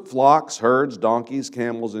 But he took flocks, herds, donkeys,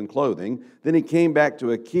 camels, and clothing. Then he came back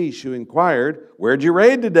to Achish, who inquired, "Where'd you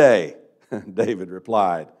raid today?" David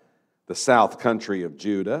replied, "The south country of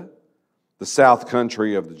Judah, the south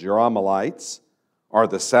country of the Jerahmeelites, or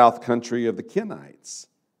the south country of the Kenites."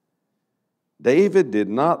 David did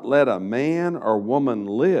not let a man or woman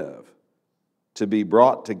live to be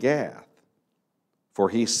brought to Gath, for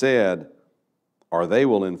he said, "Or they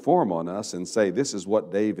will inform on us and say, 'This is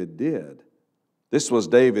what David did.'" This was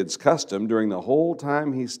David's custom during the whole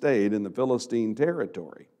time he stayed in the Philistine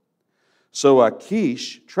territory. So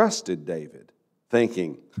Achish trusted David,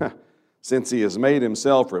 thinking, "Since he has made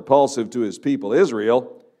himself repulsive to his people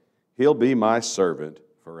Israel, he'll be my servant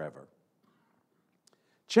forever."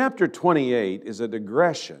 Chapter 28 is a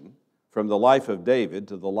digression from the life of David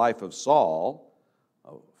to the life of Saul,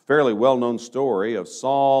 a fairly well-known story of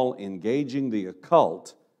Saul engaging the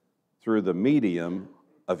occult through the medium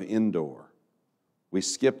of Endor. We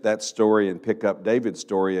skip that story and pick up David's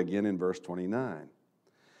story again in verse 29.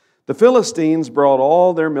 The Philistines brought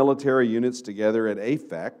all their military units together at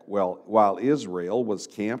Aphek while Israel was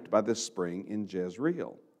camped by the spring in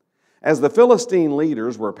Jezreel. As the Philistine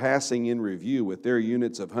leaders were passing in review with their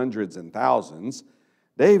units of hundreds and thousands,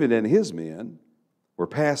 David and his men were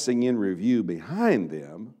passing in review behind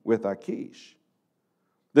them with Achish.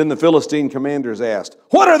 Then the Philistine commanders asked,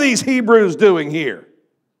 "What are these Hebrews doing here?"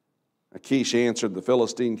 Achish answered the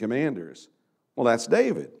Philistine commanders, "Well, that's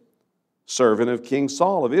David, servant of King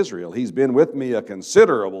Saul of Israel. He's been with me a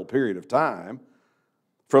considerable period of time.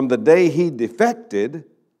 From the day he defected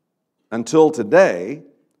until today,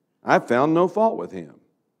 I've found no fault with him."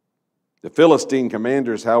 The Philistine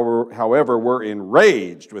commanders, however, were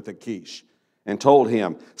enraged with Achish and told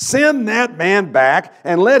him, "Send that man back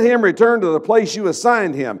and let him return to the place you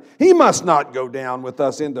assigned him. He must not go down with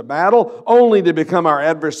us into battle, only to become our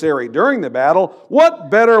adversary during the battle.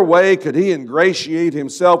 What better way could he ingratiate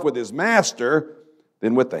himself with his master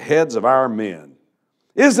than with the heads of our men?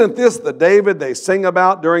 Isn't this the David they sing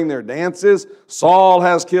about during their dances? Saul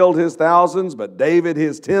has killed his thousands, but David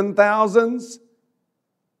his 10,000s?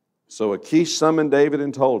 So Achish summoned David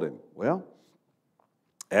and told him, "Well,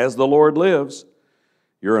 as the Lord lives,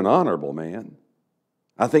 you're an honorable man.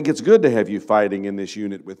 I think it's good to have you fighting in this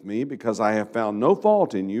unit with me because I have found no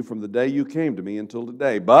fault in you from the day you came to me until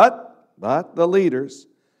today. But the leaders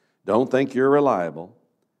don't think you're reliable.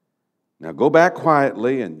 Now go back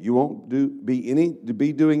quietly and you won't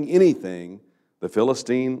be doing anything the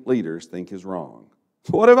Philistine leaders think is wrong."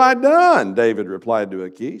 "What have I done?" David replied to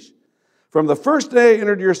Achish. "From the first day I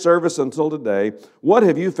entered your service until today, what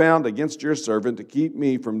have you found against your servant to keep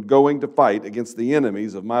me from going to fight against the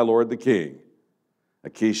enemies of my lord the king?"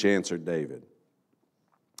 Achish answered David,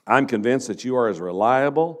 "I'm convinced that you are as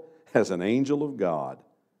reliable as an angel of God.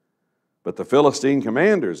 But the Philistine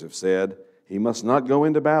commanders have said, 'He must not go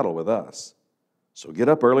into battle with us.' So get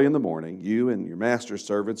up early in the morning, you and your master's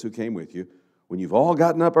servants who came with you. When you've all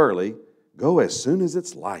gotten up early, go as soon as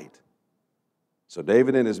it's light." So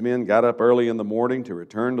David and his men got up early in the morning to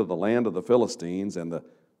return to the land of the Philistines, and the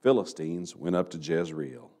Philistines went up to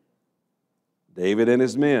Jezreel. David and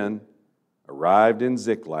his men arrived in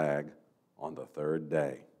Ziklag on the third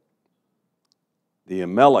day. The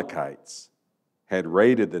Amalekites had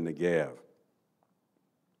raided the Negev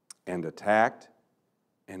and attacked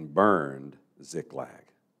and burned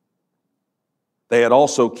Ziklag. They had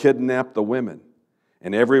also kidnapped the women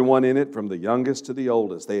and everyone in it from the youngest to the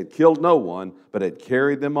oldest. They had killed no one, but had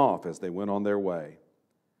carried them off as they went on their way.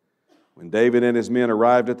 When David and his men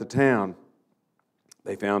arrived at the town,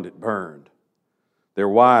 they found it burned. Their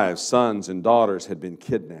wives, sons, and daughters had been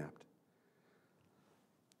kidnapped.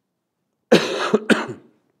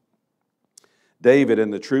 David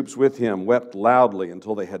and the troops with him wept loudly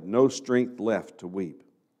until they had no strength left to weep.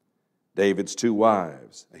 David's two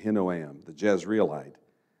wives, Ahinoam the Jezreelite,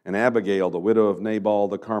 and Abigail, the widow of Nabal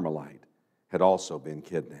the Carmelite, had also been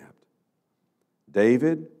kidnapped.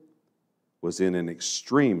 David was in an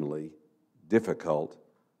extremely difficult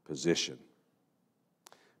position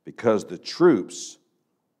because the troops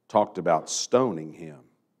talked about stoning him,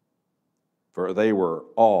 for they were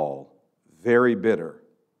all very bitter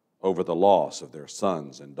over the loss of their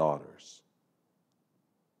sons and daughters.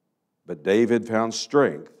 But David found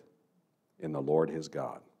strength in the Lord his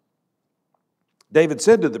God. David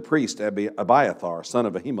said to the priest Abiathar, son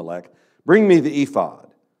of Ahimelech, "Bring me the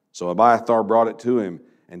ephod." So Abiathar brought it to him,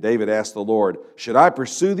 and David asked the Lord, "Should I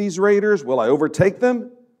pursue these raiders? Will I overtake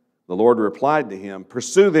them?" The Lord replied to him,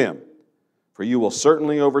 "Pursue them, for you will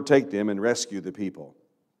certainly overtake them and rescue the people."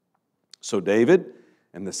 So David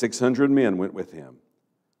and the 600 men went with him.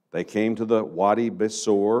 They came to the Wadi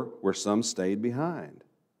Besor, where some stayed behind.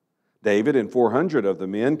 David and 400 of the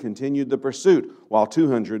men continued the pursuit, while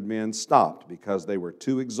 200 men stopped because they were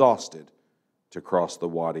too exhausted to cross the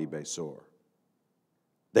Wadi Besor.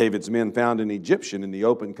 David's men found an Egyptian in the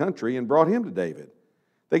open country and brought him to David.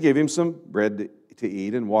 They gave him some bread to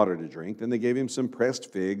eat and water to drink. Then they gave him some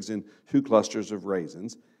pressed figs and 2 clusters of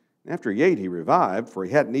raisins. And after he ate, he revived, for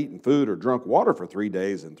he hadn't eaten food or drunk water for 3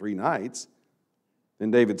 days and 3 nights.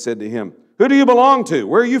 Then David said to him, "Who do you belong to?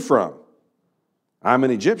 Where are you from?" "I'm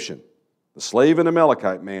an Egyptian, the slave and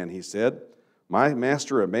Amalekite man," he said. "My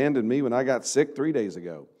master abandoned me when I got sick 3 days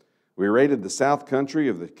ago. We raided the south country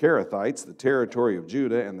of the Kerethites, the territory of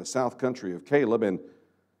Judah, and the south country of Caleb,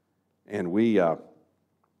 and we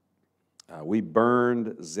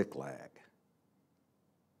burned Ziklag."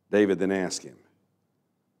 David then asked him,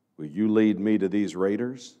 "Will you lead me to these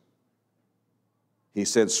raiders?" He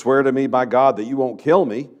said, "Swear to me by God that you won't kill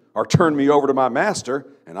me or turn me over to my master,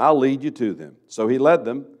 and I'll lead you to them." So he led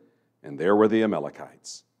them, and there were the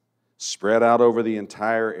Amalekites, spread out over the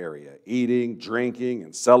entire area, eating, drinking,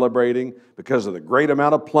 and celebrating because of the great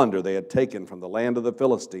amount of plunder they had taken from the land of the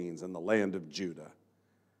Philistines and the land of Judah.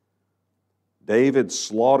 David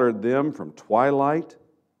slaughtered them from twilight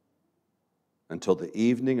until the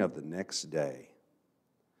evening of the next day.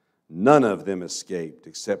 None of them escaped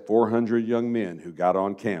except 400 young men who got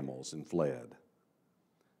on camels and fled.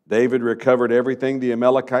 David recovered everything the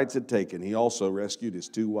Amalekites had taken. He also rescued his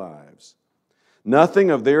 2 wives. Nothing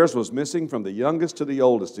of theirs was missing from the youngest to the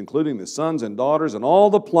oldest, including the sons and daughters and all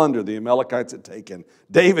the plunder the Amalekites had taken.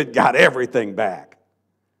 David got everything back.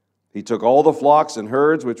 He took all the flocks and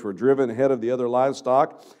herds which were driven ahead of the other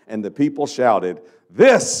livestock, and the people shouted,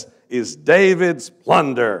 "This is David's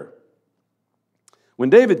plunder." When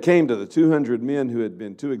David came to the 200 men who had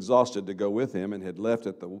been too exhausted to go with him and they had left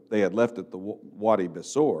at the Wadi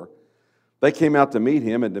Besor, they came out to meet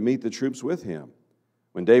him and to meet the troops with him.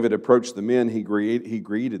 When David approached the men, he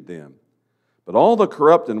greeted them. But all the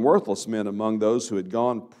corrupt and worthless men among those who had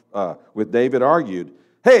gone with David argued,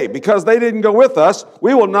 "Hey, because they didn't go with us,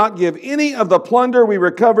 we will not give any of the plunder we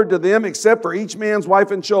recovered to them except for each man's wife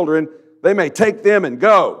and children. They may take them and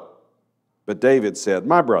go." But David said,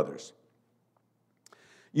 "My brothers,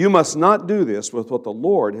 you must not do this with what the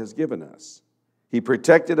Lord has given us. He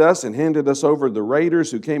protected us and handed us over to the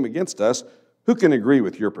raiders who came against us. Who can agree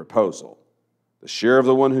with your proposal? The share of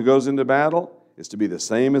the one who goes into battle is to be the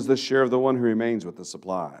same as the share of the one who remains with the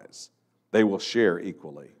supplies. They will share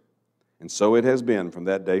equally." And so it has been from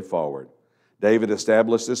that day forward. David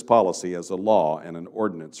established this policy as a law and an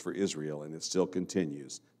ordinance for Israel, and it still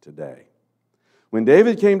continues today. When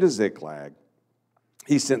David came to Ziklag,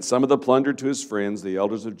 he sent some of the plunder to his friends, the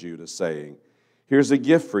elders of Judah, saying, "Here's a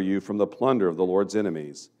gift for you from the plunder of the Lord's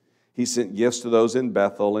enemies." He sent gifts to those in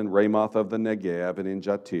Bethel and Ramoth of the Negev and in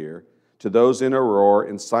Jatir, to those in Aroer,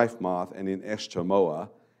 in Siphmoth, and in Eshtemoa,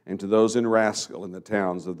 and to those in Rascal, in the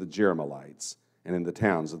towns of the Jerahmeelites, and in the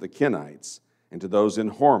towns of the Kenites, and to those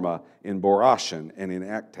in Hormah, in Borashan, and in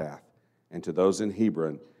Actath, and to those in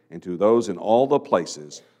Hebron, and to those in all the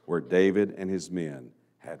places where David and his men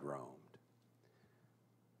had roamed.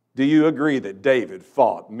 Do you agree that David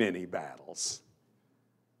fought many battles?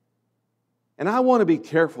 And I want to be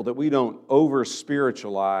careful that we don't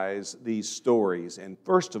over-spiritualize these stories and,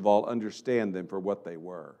 first of all, understand them for what they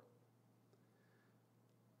were.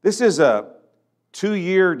 This is a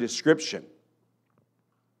 2-year description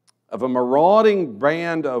of a marauding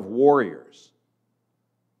band of warriors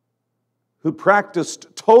who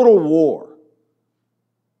practiced total war,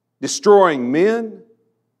 destroying men,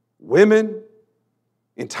 women,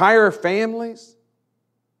 entire families,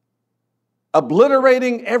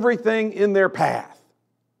 obliterating everything in their path.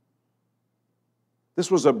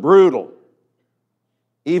 This was a brutal,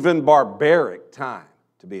 even barbaric time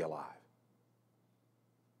to be alive.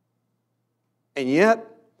 And yet,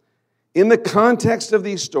 in the context of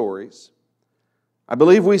these stories, I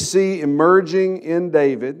believe we see emerging in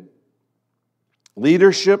David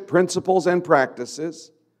leadership principles and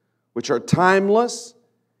practices which are timeless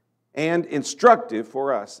and instructive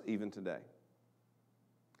for us even today.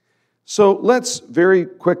 So let's very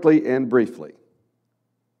quickly and briefly,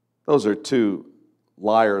 those are 2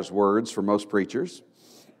 liars' words for most preachers,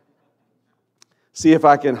 see if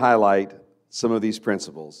I can highlight some of these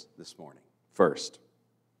principles this morning. First,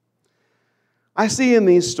 I see in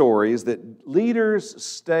these stories that leaders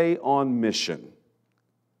stay on mission,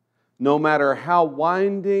 no matter how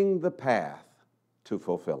winding the path to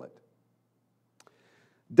fulfill it.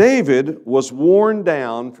 David was worn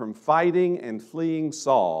down from fighting and fleeing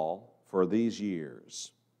Saul for these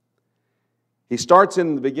years. He starts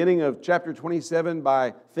in the beginning of chapter 27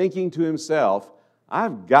 by thinking to himself,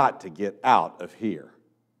 I've got to get out of here.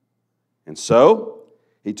 And so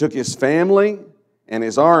he took his family and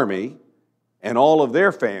his army and all of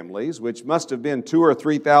their families, which must have been 2,000 or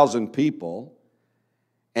 3,000 people,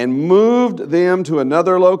 and moved them to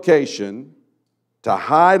another location to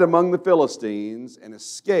hide among the Philistines and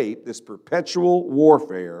escape this perpetual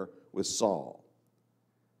warfare with Saul.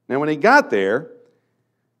 Now, when he got there,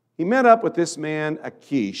 he met up with this man,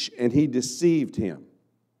 Achish, and he deceived him.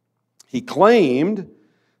 He claimed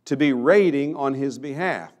to be raiding on his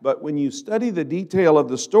behalf. But when you study the detail of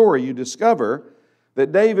the story, you discover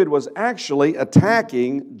that David was actually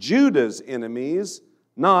attacking Judah's enemies,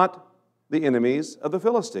 not the enemies of the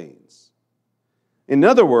Philistines. In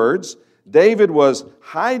other words, David was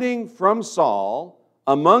hiding from Saul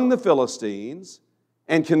among the Philistines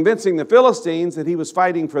and convincing the Philistines that he was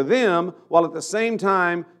fighting for them, while at the same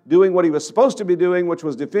time doing what he was supposed to be doing, which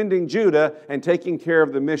was defending Judah and taking care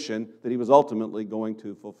of the mission that he was ultimately going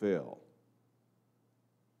to fulfill.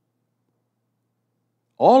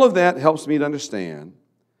 All of that helps me to understand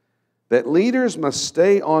that leaders must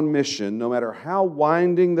stay on mission no matter how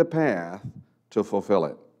winding the path to fulfill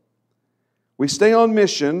it. We stay on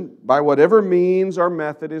mission by whatever means or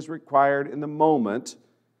method is required in the moment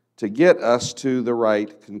to get us to the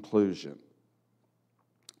right conclusion.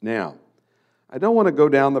 Now, I don't want to go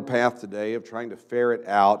down the path today of trying to ferret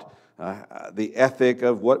out the ethic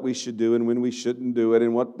of what we should do and when we shouldn't do it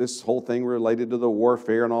and what this whole thing related to the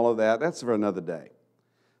warfare and all of that. That's for another day.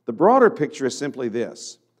 The broader picture is simply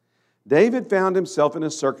this. David found himself in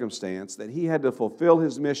a circumstance that he had to fulfill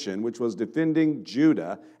his mission, which was defending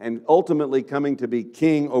Judah and ultimately coming to be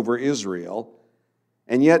king over Israel,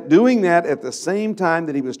 and yet doing that at the same time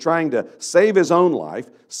that he was trying to save his own life,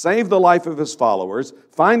 save the life of his followers,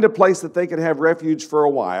 find a place that they could have refuge for a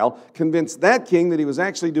while, convince that king that he was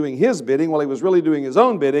actually doing his bidding while he was really doing his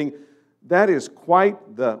own bidding. That is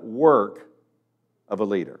quite the work of a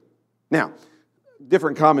leader. Now,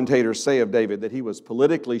 different commentators say of David that he was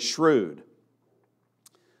politically shrewd,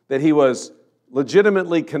 that he was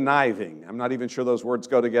legitimately conniving. I'm not even sure those words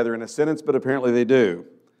go together in a sentence, but apparently they do.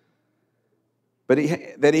 But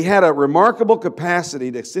that he had a remarkable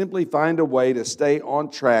capacity to simply find a way to stay on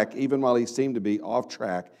track even while he seemed to be off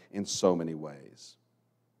track in so many ways.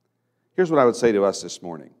 Here's what I would say to us this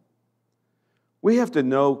morning. We have to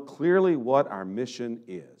know clearly what our mission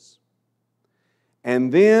is.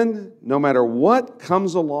 And then, no matter what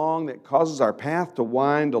comes along that causes our path to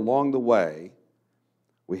wind along the way,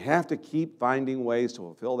 we have to keep finding ways to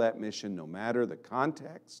fulfill that mission no matter the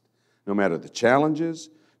context, no matter the challenges,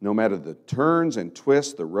 no matter the turns and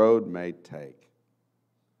twists the road may take.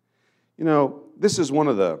 You know, this is one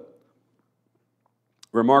of the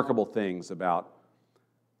remarkable things about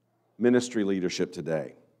ministry leadership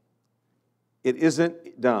today. It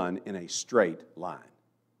isn't done in a straight line.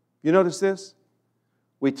 You notice this?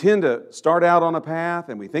 We tend to start out on a path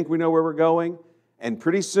and we think we know where we're going, and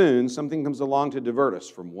pretty soon something comes along to divert us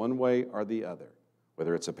from one way or the other.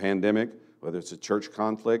 Whether it's a pandemic, whether it's a church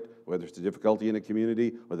conflict, whether it's a difficulty in a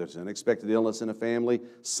community, whether it's an unexpected illness in a family,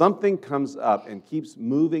 something comes up and keeps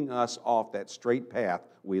moving us off that straight path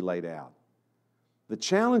we laid out. The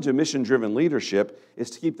challenge of mission-driven leadership is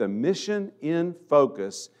to keep the mission in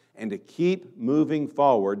focus and to keep moving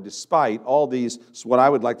forward despite all these, what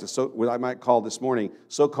I might call this morning,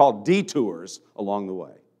 so-called detours along the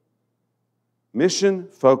way.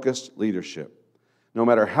 Mission-focused leadership. No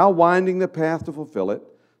matter how winding the path to fulfill it,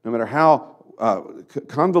 no matter how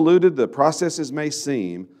convoluted the processes may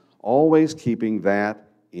seem, always keeping that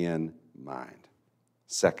in mind.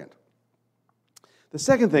 Second. The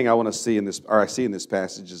second thing I see in this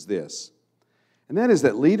passage is this, and that is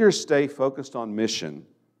that leaders stay focused on mission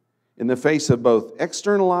in the face of both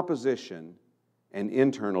external opposition and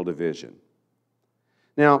internal division.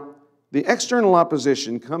 Now, the external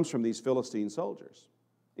opposition comes from these Philistine soldiers.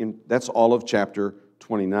 That's all of chapter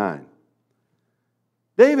 29.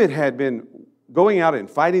 David had been going out and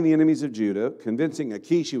fighting the enemies of Judah, convincing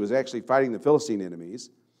Achish he was actually fighting the Philistine enemies.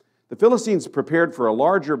 The Philistines prepared for a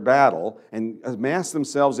larger battle and amassed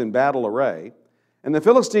themselves in battle array. And the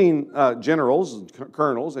Philistine generals,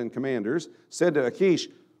 colonels, and commanders said to Achish,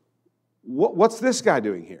 what's this guy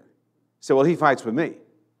doing here? He said, well, he fights with me. He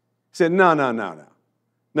said, no.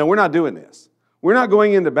 No, we're not doing this. We're not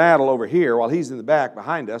going into battle over here while he's in the back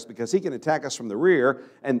behind us because he can attack us from the rear.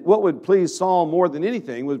 And what would please Saul more than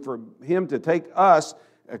anything was for him to take us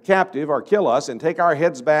captive or kill us and take our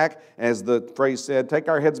heads back, as the phrase said, take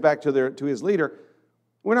our heads back to his leader.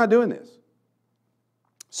 We're not doing this.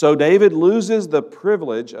 So David loses the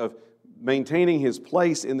privilege of maintaining his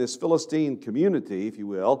place in this Philistine community, if you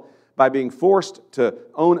will, by being forced to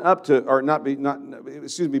own up to, or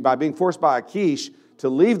by being forced by Achish to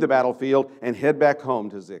leave the battlefield and head back home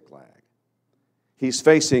to Ziklag. He's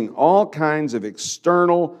facing all kinds of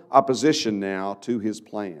external opposition now to his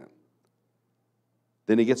plan.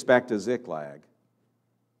 Then he gets back to Ziklag,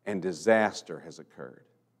 and disaster has occurred.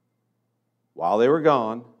 While they were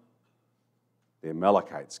gone, the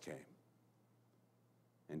Amalekites came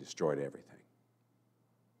and destroyed everything.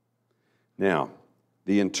 Now,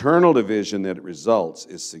 the internal division that it results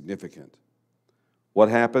is significant. What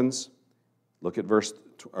happens? Look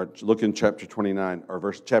in chapter 29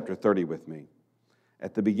 or chapter 30 with me.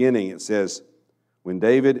 At the beginning it says, when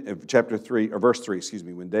David and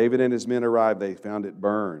his men arrived, they found it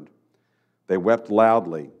burned. They wept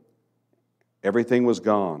loudly. Everything was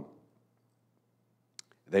gone.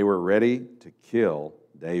 They were ready to kill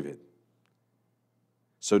David.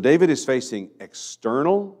 So David is facing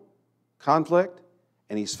external conflict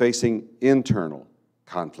and he's facing internal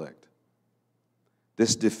conflict.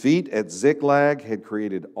 This defeat at Ziklag had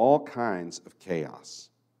created all kinds of chaos.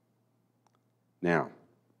 Now,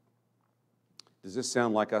 does this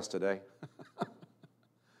sound like us today?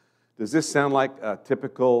 Does this sound like a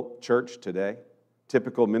typical church today?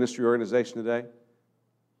 Typical ministry organization today?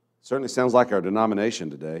 Certainly sounds like our denomination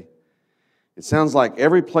today. It seems like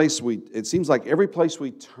every place we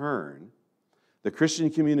turn, the Christian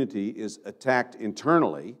community is attacked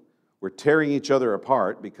internally. We're tearing each other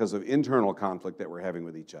apart because of internal conflict that we're having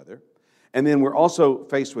with each other. And then we're also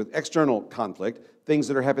faced with external conflict. Things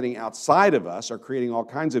that are happening outside of us are creating all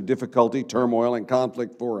kinds of difficulty, turmoil, and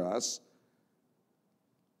conflict for us.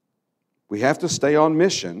 We have to stay on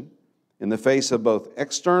mission in the face of both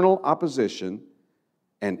external opposition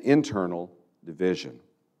and internal division.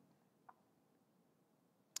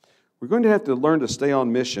 We're going to have to learn to stay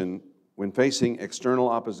on mission when facing external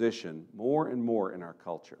opposition more and more in our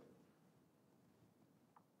culture.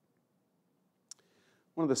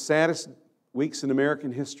 One of the saddest weeks in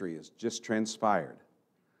American history has just transpired.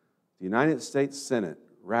 The United States Senate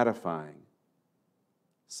ratifying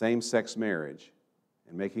same-sex marriage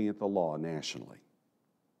and making it the law nationally.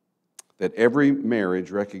 That every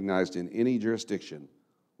marriage recognized in any jurisdiction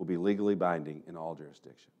will be legally binding in all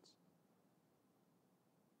jurisdictions.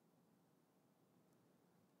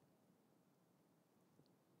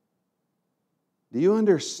 Do you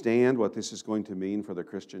understand what this is going to mean for the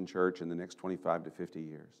Christian church in the next 25 to 50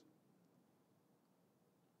 years?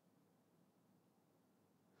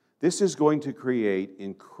 This is going to create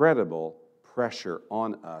incredible pressure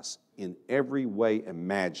on us in every way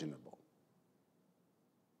imaginable.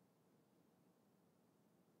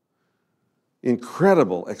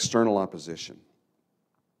 Incredible external opposition.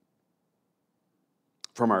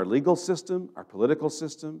 From our legal system, our political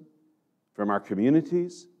system, from our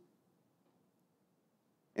communities.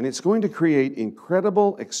 And it's going to create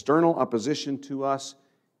incredible external opposition to us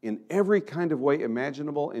in every kind of way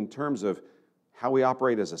imaginable in terms of how we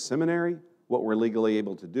operate as a seminary, what we're legally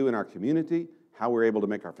able to do in our community, how we're able to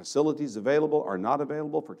make our facilities available or not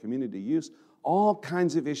available for community use. All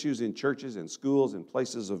kinds of issues in churches and schools and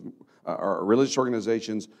places of or religious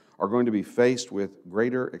organizations are going to be faced with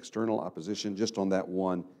greater external opposition just on that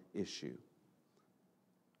one issue.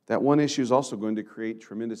 That one issue is also going to create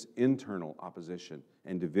tremendous internal opposition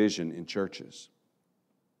and division in churches.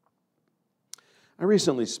 I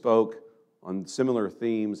recently spoke on similar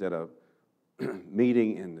themes at a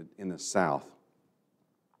meeting in the South.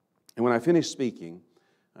 And when I finished speaking,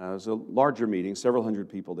 it was a larger meeting, several hundred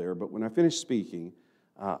people there, but when I finished speaking,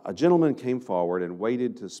 a gentleman came forward and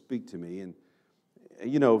waited to speak to me. And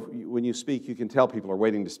you know, when you speak, you can tell people are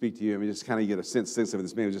waiting to speak to you. I mean, just kind of get a sense of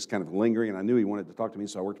this man was just kind of lingering, and I knew he wanted to talk to me,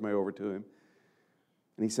 so I worked my way over to him.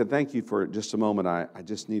 And he said, "Thank you for just a moment. I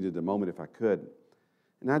just needed a moment if I could."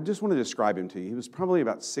 And I just want to describe him to you. He was probably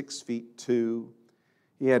about 6'2".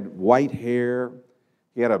 He had white hair.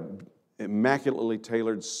 He had an immaculately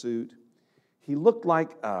tailored suit. He looked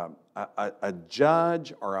like a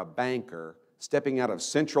judge or a banker stepping out of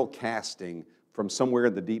central casting from somewhere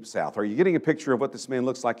in the deep South. Are you getting a picture of what this man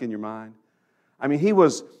looks like in your mind? I mean, he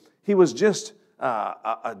was just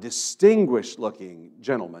a distinguished-looking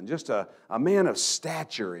gentleman, just a man of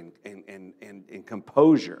stature and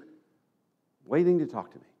composure, waiting to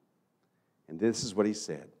talk to me. And this is what he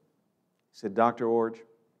said. He said, "Dr. Iorg,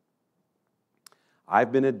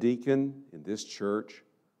 I've been a deacon in this church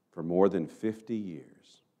for more than 50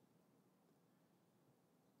 years.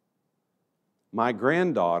 My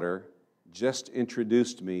granddaughter just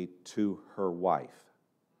introduced me to her wife."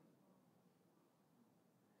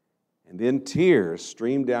 And then tears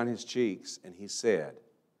streamed down his cheeks, and he said,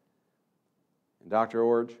 And Dr.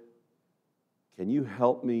 Iorg, can you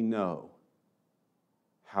help me know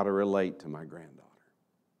how to relate to my granddaughter?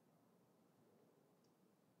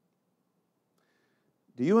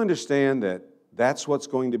 Do you understand that that's what's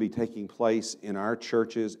going to be taking place in our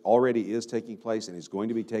churches, already is taking place, and is going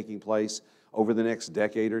to be taking place over the next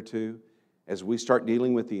decade or two as we start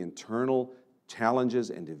dealing with the internal challenges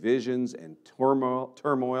and divisions and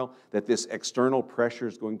turmoil that this external pressure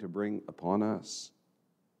is going to bring upon us?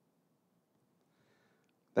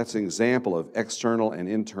 That's an example of external and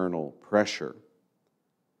internal pressure.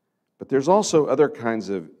 But there's also other kinds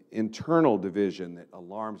of internal division that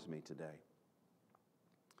alarms me today.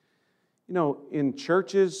 You know, in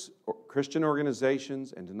churches, Christian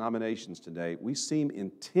organizations, and denominations today, we seem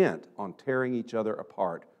intent on tearing each other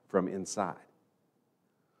apart from inside.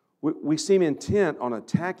 We seem intent on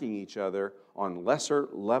attacking each other on lesser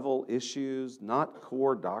level issues, not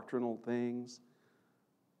core doctrinal things.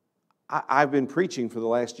 I've been preaching for the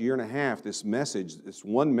last year and a half this message, this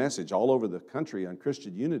one message all over the country on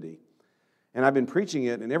Christian unity. And I've been preaching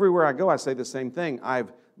it, and everywhere I go I say the same thing.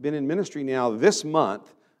 I've been in ministry now this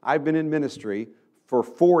month. I've been in ministry for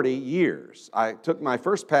 40 years. I took my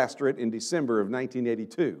first pastorate in December of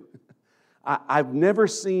 1982. I've never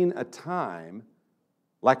seen a time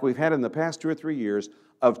like we've had in the past 2 or 3 years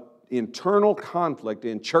of internal conflict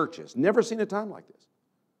in churches. Never seen a time like this.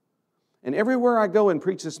 And everywhere I go and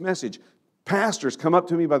preach this message, pastors come up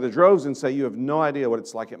to me by the droves and say, "You have no idea what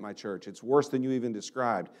it's like at my church. It's worse than you even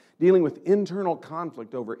described." Dealing with internal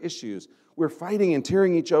conflict over issues. We're fighting and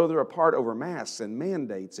tearing each other apart over masks and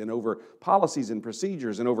mandates and over policies and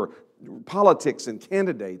procedures and over politics and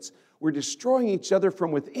candidates. We're destroying each other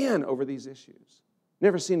from within over these issues.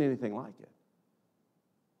 Never seen anything like it.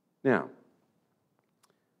 Now,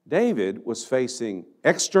 David was facing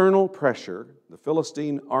external pressure, the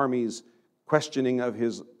Philistine army's questioning of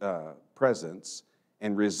his presence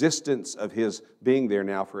and resistance of his being there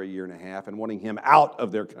now for a year and a half and wanting him out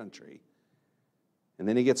of their country. And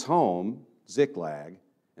then he gets home, Ziklag,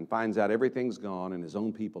 and finds out everything's gone and his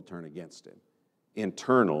own people turn against him.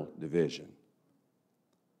 Internal division.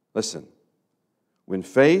 Listen, when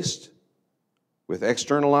faced with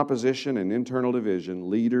external opposition and internal division,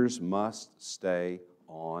 leaders must stay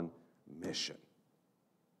on mission.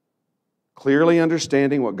 Clearly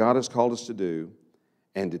understanding what God has called us to do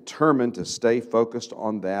and determined to stay focused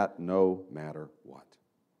on that no matter what.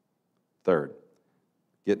 Third,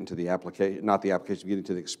 get into the application, not the application, get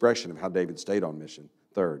into the expression of how David stayed on mission.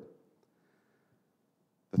 Third,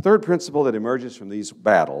 the third principle that emerges from these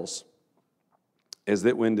battles is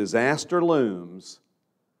that when disaster looms,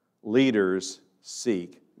 leaders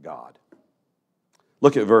seek God.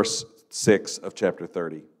 Look at verse 6 of chapter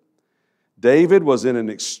 30. David was in an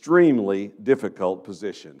extremely difficult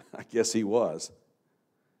position. I guess he was.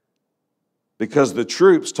 Because the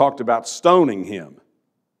troops talked about stoning him.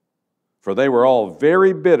 For they were all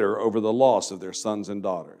very bitter over the loss of their sons and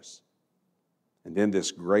daughters. And then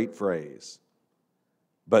this great phrase,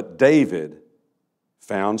 but David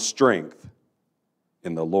found strength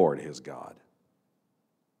in the Lord his God.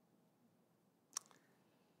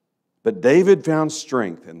 But David found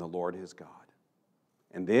strength in the Lord his God.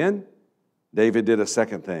 And then David did a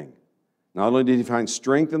second thing. Not only did he find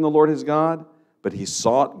strength in the Lord his God, but he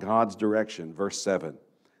sought God's direction. Verse 7.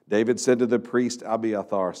 David said to the priest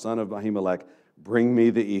Abiathar, son of Ahimelech, "Bring me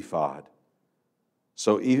the ephod."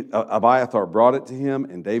 So Abiathar brought it to him,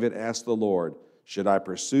 and David asked the Lord, "Should I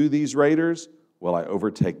pursue these raiders? Will I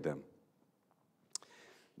overtake them?"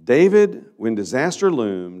 David, when disaster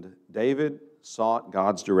loomed, David sought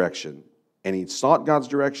God's direction. And he sought God's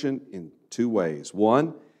direction in two ways.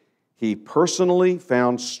 One, he personally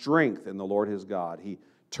found strength in the Lord his God. He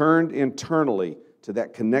turned internally to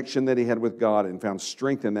that connection that he had with God and found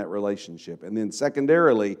strength in that relationship. And then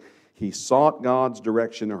secondarily, he sought God's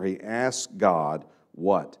direction, or he asked God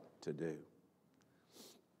what to do.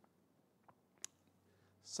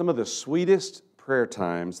 Some of the sweetest prayer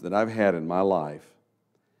times that I've had in my life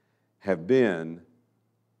have been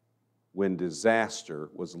when disaster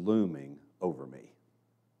was looming over me.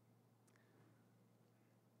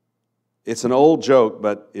 It's an old joke,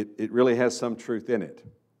 but it really has some truth in it.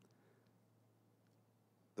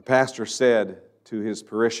 The pastor said to his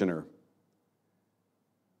parishioner,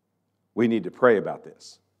 "We need to pray about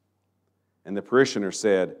this." And the parishioner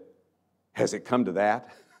said, "Has it come to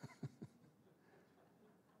that?"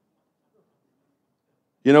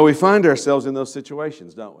 You know, we find ourselves in those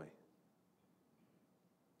situations, don't we?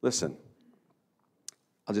 Listen,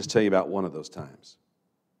 I'll just tell you about one of those times.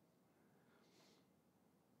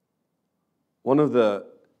 One of the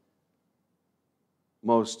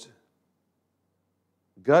most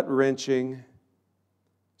gut-wrenching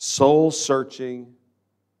soul-searching,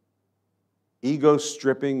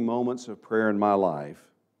 ego-stripping moments of prayer in my life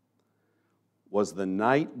was the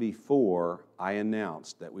night before I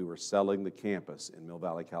announced that we were selling the campus in Mill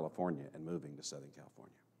Valley, California, and moving to Southern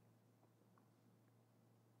California.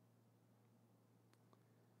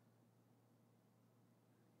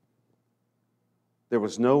 There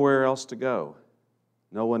was nowhere else to go,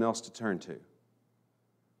 no one else to turn to. There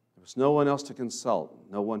was no one else to consult,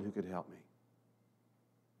 no one who could help me.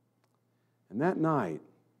 And that night,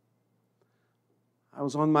 I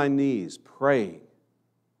was on my knees praying.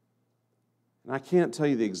 And I can't tell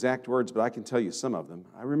you the exact words, but I can tell you some of them.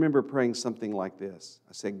 I remember praying something like this.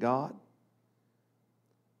 I said, God,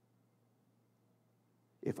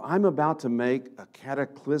 if I'm about to make a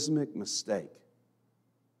cataclysmic mistake,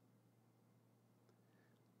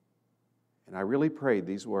 and I really prayed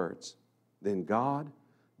these words, then God,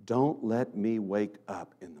 don't let me wake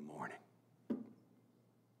up in the morning.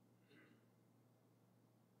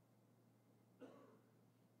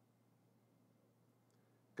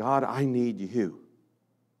 God, I need you.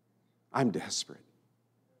 I'm desperate.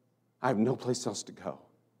 I have no place else to go.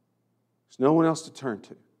 There's no one else to turn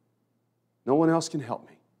to. No one else can help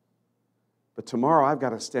me. But tomorrow I've got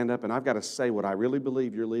to stand up and I've got to say what I really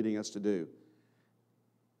believe you're leading us to do.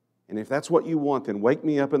 And if that's what you want, then wake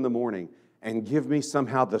me up in the morning and give me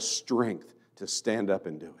somehow the strength to stand up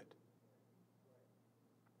and do it.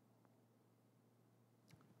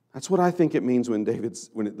 That's what I think it means when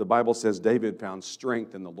the Bible says David found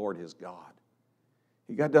strength in the Lord his God.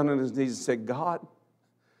 He got down on his knees and said, God,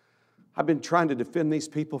 I've been trying to defend these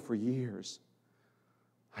people for years.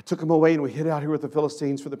 I took them away and we hid out here with the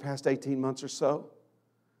Philistines for the past 18 months or so.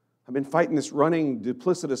 I've been fighting this running,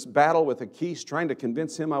 duplicitous battle with Achish, trying to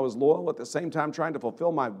convince him I was loyal, at the same time trying to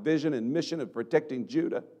fulfill my vision and mission of protecting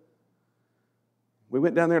Judah. We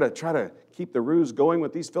went down there to try to keep the ruse going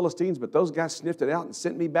with these Philistines, but those guys sniffed it out and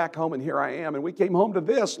sent me back home, and here I am. And we came home to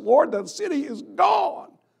this. Lord, the city is gone.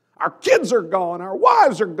 Our kids are gone. Our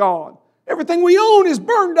wives are gone. Everything we own is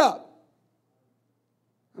burned up.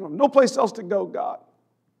 I have no place else to go, God.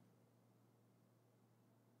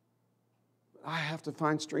 I have to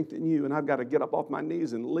find strength in you, and I've got to get up off my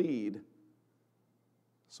knees and lead.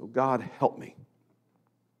 So God, help me.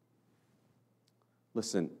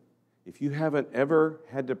 Listen, if you haven't ever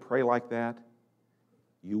had to pray like that,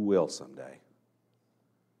 you will someday.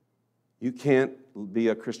 You can't be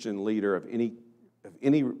a Christian leader of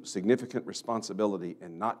any significant responsibility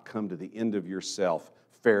and not come to the end of yourself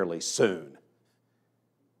fairly soon.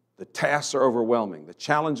 The tasks are overwhelming. The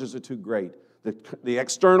challenges are too great. The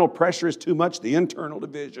external pressure is too much. The internal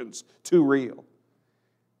division's too real.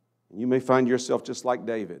 And you may find yourself just like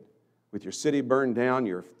David, with your city burned down,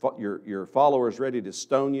 your followers ready to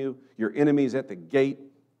stone you, your enemies at the gate.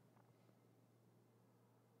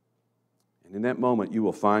 And in that moment, you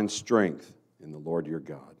will find strength in the Lord your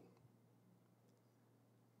God.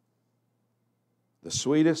 The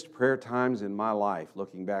sweetest prayer times in my life,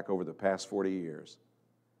 looking back over the past 40 years,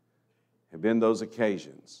 have been those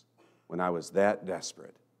occasions when I was that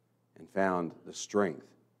desperate and found the strength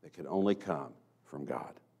that could only come from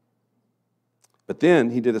God. But then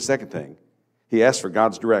he did a second thing. He asked for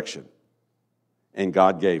God's direction, and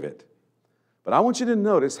God gave it. But I want you to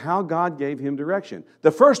notice how God gave him direction.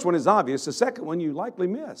 The first one is obvious. The second one you likely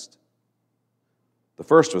missed. The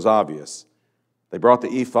first was obvious. They brought the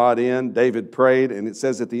ephod in. David prayed, and it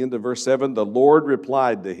says at the end of verse 7, the Lord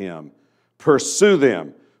replied to him, pursue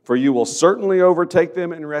them, for you will certainly overtake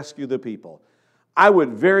them and rescue the people. I would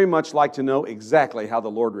very much like to know exactly how the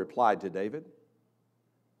Lord replied to David.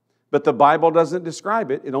 But the Bible doesn't describe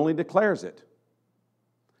it, it only declares it.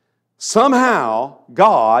 Somehow,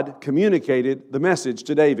 God communicated the message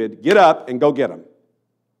to David, get up and go get them.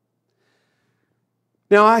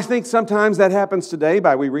 Now, I think sometimes that happens today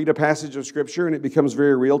we read a passage of Scripture and it becomes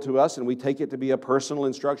very real to us and we take it to be a personal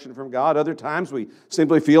instruction from God. Other times we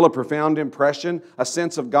simply feel a profound impression, a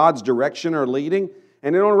sense of God's direction or leading.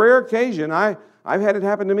 And on a rare occasion, I've had it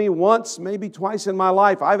happen to me once, maybe twice in my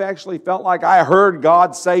life. I've actually felt like I heard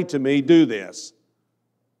God say to me, do this.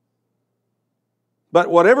 But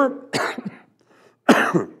whatever,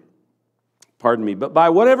 pardon me, but by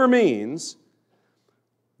whatever means,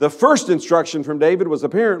 the first instruction from David was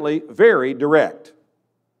apparently very direct.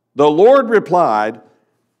 The Lord replied,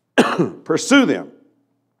 pursue them,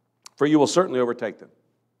 for you will certainly overtake them.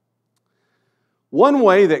 One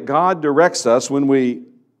way that God directs us when we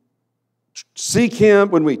seek Him,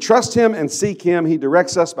 when we trust Him and seek Him, He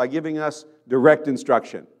directs us by giving us direct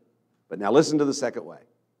instruction. But now listen to the second way.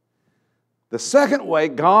 The second way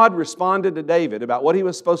God responded to David about what he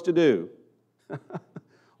was supposed to do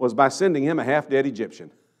was by sending him a half-dead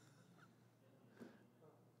Egyptian.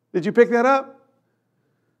 Did you pick that up?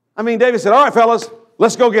 I mean, David said, all right, fellas,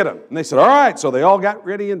 let's go get them. And they said, all right. So they all got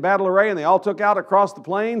ready in battle array, and they all took out across the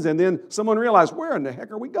plains, and then someone realized, where in the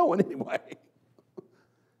heck are we going anyway?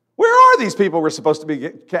 Where are these people we're supposed to be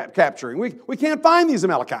capturing? We can't find these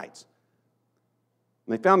Amalekites.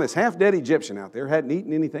 And they found this half-dead Egyptian out there, hadn't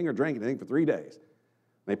eaten anything or drank anything for 3 days.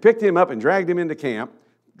 They picked him up and dragged him into camp,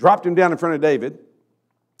 dropped him down in front of David.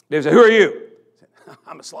 David said, who are you? He said,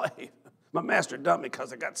 I'm a slave. My master dumped me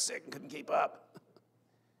because I got sick and couldn't keep up.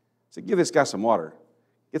 He said, give this guy some water.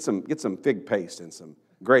 Get some fig paste and some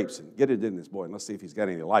grapes and get it in this boy, and let's see if he's got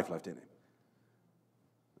any life left in him.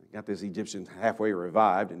 Got this Egyptian halfway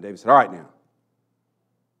revived, and David said, all right now,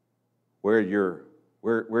 where'd your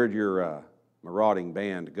marauding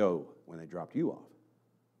band go when they dropped you off?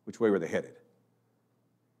 Which way were they headed?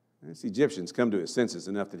 And this Egyptian's come to his senses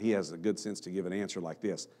enough that he has the good sense to give an answer like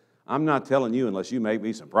this. I'm not telling you unless you make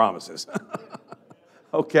me some promises.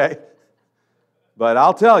 Okay? But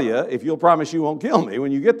I'll tell you if you'll promise you won't kill me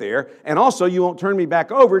when you get there, and also you won't turn me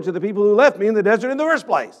back over to the people who left me in the desert in the first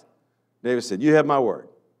place. David said, you have my word.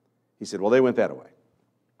 He said, well, they went that way.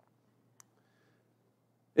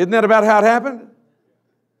 Isn't that about how it happened?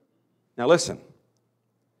 Now listen.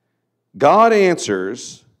 God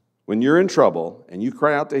answers when you're in trouble and you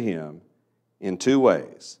cry out to Him in 2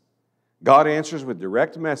 ways. God answers with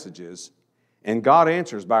direct messages, and God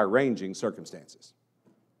answers by arranging circumstances.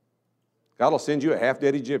 God will send you a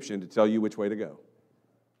half-dead Egyptian to tell you which way to go.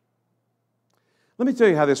 Let me tell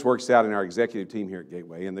you how this works out in our executive team here at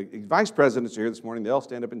Gateway. And the vice presidents are here this morning. They'll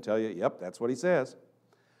stand up and tell you, yep, that's what he says.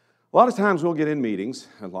 A lot of times we'll get in meetings,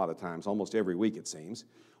 a lot of times, almost every week it seems.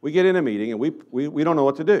 We get in a meeting and we don't know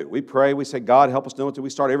what to do. We pray, we say, God, help us know what to do.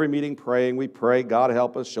 We start every meeting praying. We pray, God,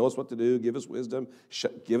 help us, show us what to do, give us wisdom,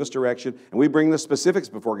 give us direction. And we bring the specifics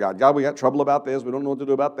before God. God, we got trouble about this. We don't know what to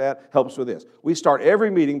do about that. Help us with this. We start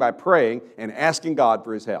every meeting by praying and asking God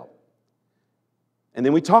for His help. And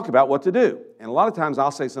then we talk about what to do. And a lot of times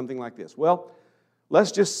I'll say something like this. Well,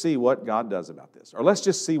 let's just see what God does about this. Or let's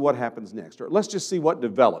just see what happens next. Or let's just see what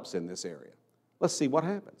develops in this area. Let's see what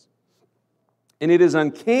happens. And it is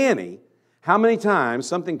uncanny how many times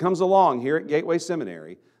something comes along here at Gateway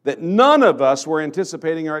Seminary that none of us were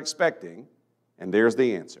anticipating or expecting, and there's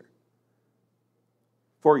the answer.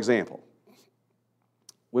 For example,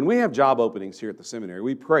 when we have job openings here at the seminary,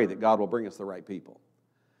 we pray that God will bring us the right people.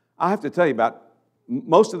 I have to tell you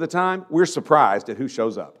most of the time, we're surprised at who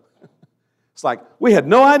shows up. It's like, we had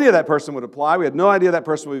no idea that person would apply. We had no idea that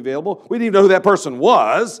person would be available. We didn't even know who that person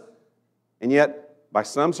was. And yet, by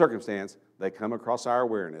some circumstance, they come across our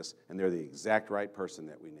awareness, and they're the exact right person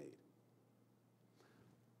that we need.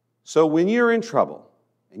 So when you're in trouble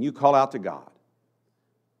and you call out to God,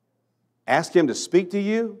 ask Him to speak to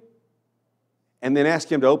you, and then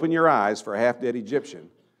ask Him to open your eyes for a half-dead Egyptian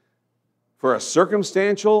for a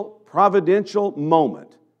circumstantial, providential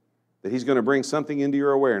moment that He's going to bring something into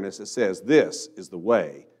your awareness that says, this is the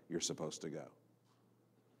way you're supposed to go.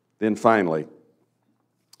 Then finally,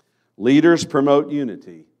 leaders promote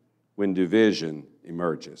unity when division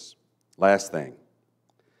emerges. Last thing.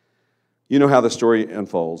 You know how the story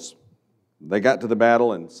unfolds. They got to the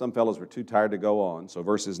battle, and some fellows were too tired to go on. So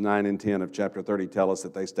verses 9 and 10 of chapter 30 tell us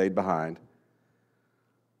that they stayed behind.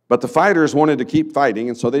 But the fighters wanted to keep fighting,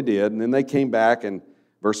 and so they did. And then they came back, and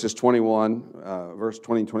verse 20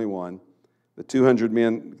 and 21, the 200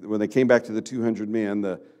 men, when they came back to the 200 men,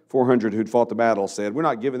 the 400 who'd fought the battle said, we're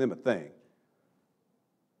not giving them a thing.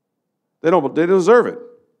 They don't deserve it.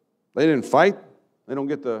 They didn't fight. They don't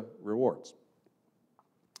get the rewards.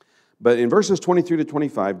 But in verses 23 to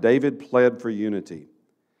 25, David pled for unity.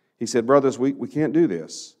 He said, brothers, we can't do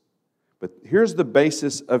this. But here's the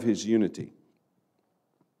basis of his unity.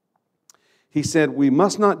 He said, we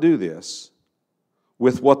must not do this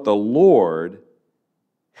with what the Lord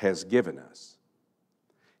has given us.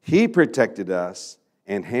 He protected us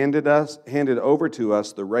and handed over to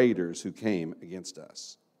us the raiders who came against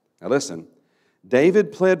us. Now listen,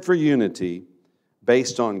 David pled for unity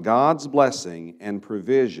based on God's blessing and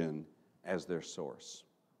provision as their source.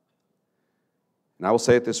 And I will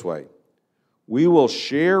say it this way. We will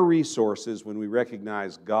share resources when we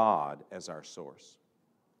recognize God as our source.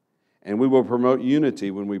 And we will promote unity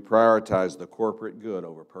when we prioritize the corporate good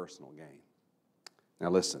over personal gain. Now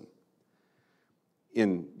listen,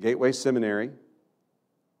 in Gateway Seminary,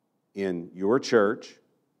 in your church,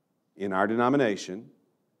 in our denomination,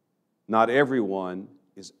 not everyone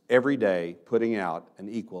is every day putting out an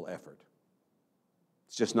equal effort.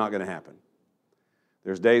 It's just not going to happen.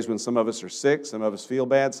 There's days when some of us are sick, some of us feel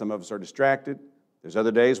bad, some of us are distracted. There's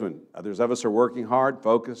other days when others of us are working hard,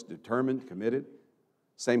 focused, determined, committed.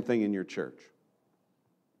 Same thing in your church.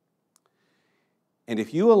 And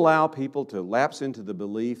if you allow people to lapse into the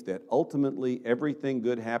belief that ultimately everything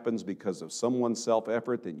good happens because of someone's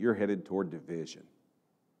self-effort, then you're headed toward division.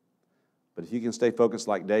 But if you can stay focused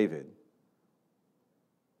like David,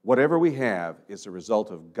 whatever we have is a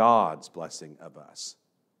result of God's blessing of us.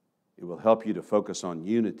 It will help you to focus on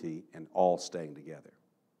unity and all staying together.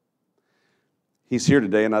 He's here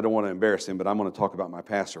today, and I don't want to embarrass him, but I'm going to talk about my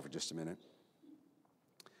pastor for just a minute.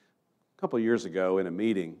 A couple of years ago in a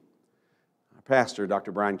meeting, our pastor,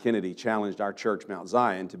 Dr. Brian Kennedy, challenged our church, Mount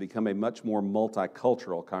Zion, to become a much more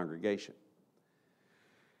multicultural congregation.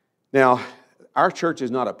 Now, our church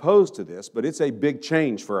is not opposed to this, but it's a big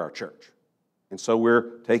change for our church. And so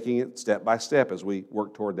we're taking it step by step as we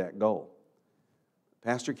work toward that goal.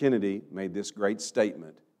 Pastor Kennedy made this great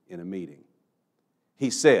statement in a meeting. He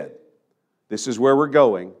said, "This is where we're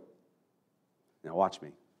going." Now watch me.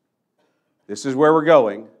 This is where we're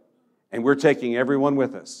going, and we're taking everyone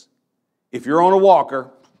with us. If you're on a walker,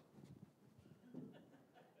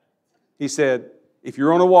 he said, if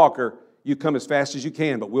you're on a walker, you come as fast as you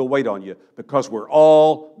can, but we'll wait on you because we're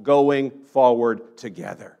all going forward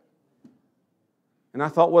together. And I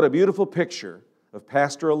thought, what a beautiful picture of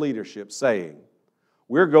pastoral leadership saying,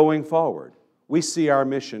 we're going forward. We see our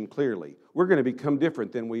mission clearly. We're going to become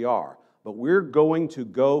different than we are, but we're going to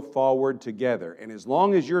go forward together. And as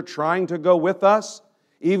long as you're trying to go with us,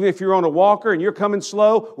 even if you're on a walker and you're coming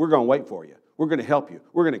slow, we're going to wait for you. We're going to help you.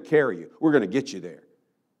 We're going to carry you. We're going to get you there.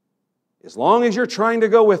 As long as you're trying to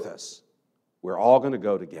go with us, we're all going to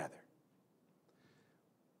go together.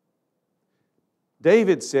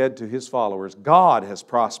 David said to his followers, God has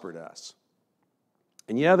prospered us.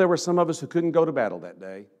 And yeah, there were some of us who couldn't go to battle that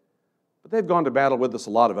day, but they've gone to battle with us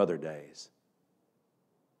a lot of other days.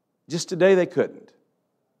 Just today they couldn't.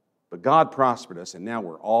 But God prospered us, and now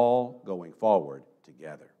we're all going forward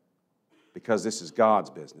together because this is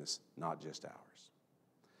God's business, not just ours.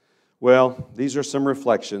 Well, these are some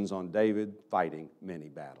reflections on David fighting many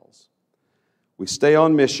battles. We stay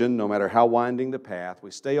on mission no matter how winding the path. We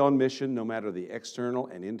stay on mission no matter the external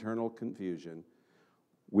and internal confusion.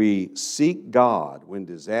 We seek God when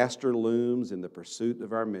disaster looms in the pursuit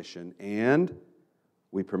of our mission, and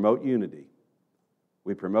we promote unity.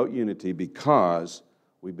 We promote unity because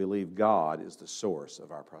we believe God is the source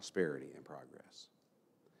of our prosperity and progress.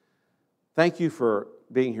 Thank you for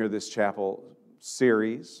being here this chapel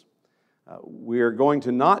series. We are going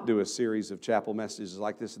to not do a series of chapel messages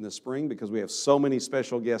like this in the spring because we have so many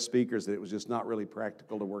special guest speakers that it was just not really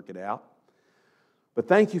practical to work it out. But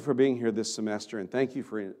thank you for being here this semester, and thank you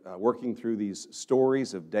for working through these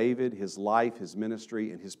stories of David, his life, his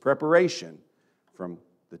ministry, and his preparation from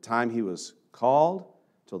the time he was called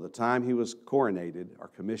till the time he was coronated or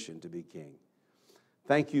commissioned to be king.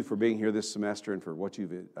 Thank you for being here this semester and for what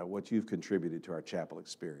you've contributed to our chapel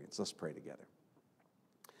experience. Let's pray together.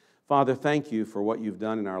 Father, thank you for what you've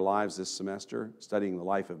done in our lives this semester, studying the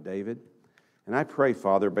life of David. And I pray,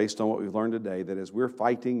 Father, based on what we've learned today, that as we're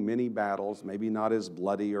fighting many battles, maybe not as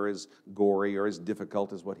bloody or as gory or as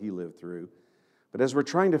difficult as what he lived through, but as we're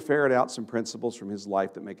trying to ferret out some principles from his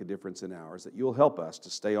life that make a difference in ours, that you'll help us to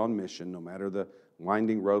stay on mission no matter the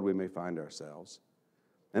winding road we may find ourselves.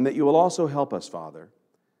 And that you will also help us, Father,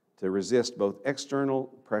 to resist both external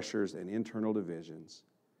pressures and internal divisions,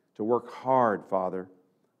 to work hard, Father,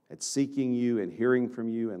 at seeking you and hearing from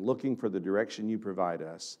you and looking for the direction you provide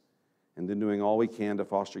us, and then doing all we can to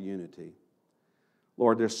foster unity.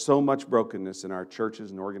 Lord, there's so much brokenness in our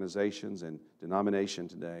churches and organizations and denomination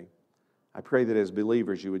today. I pray that as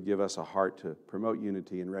believers you would give us a heart to promote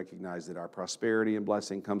unity and recognize that our prosperity and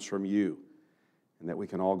blessing comes from you and that we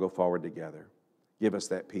can all go forward together. Give us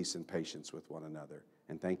that peace and patience with one another.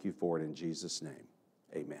 And thank you for it in Jesus' name.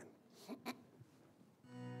 Amen.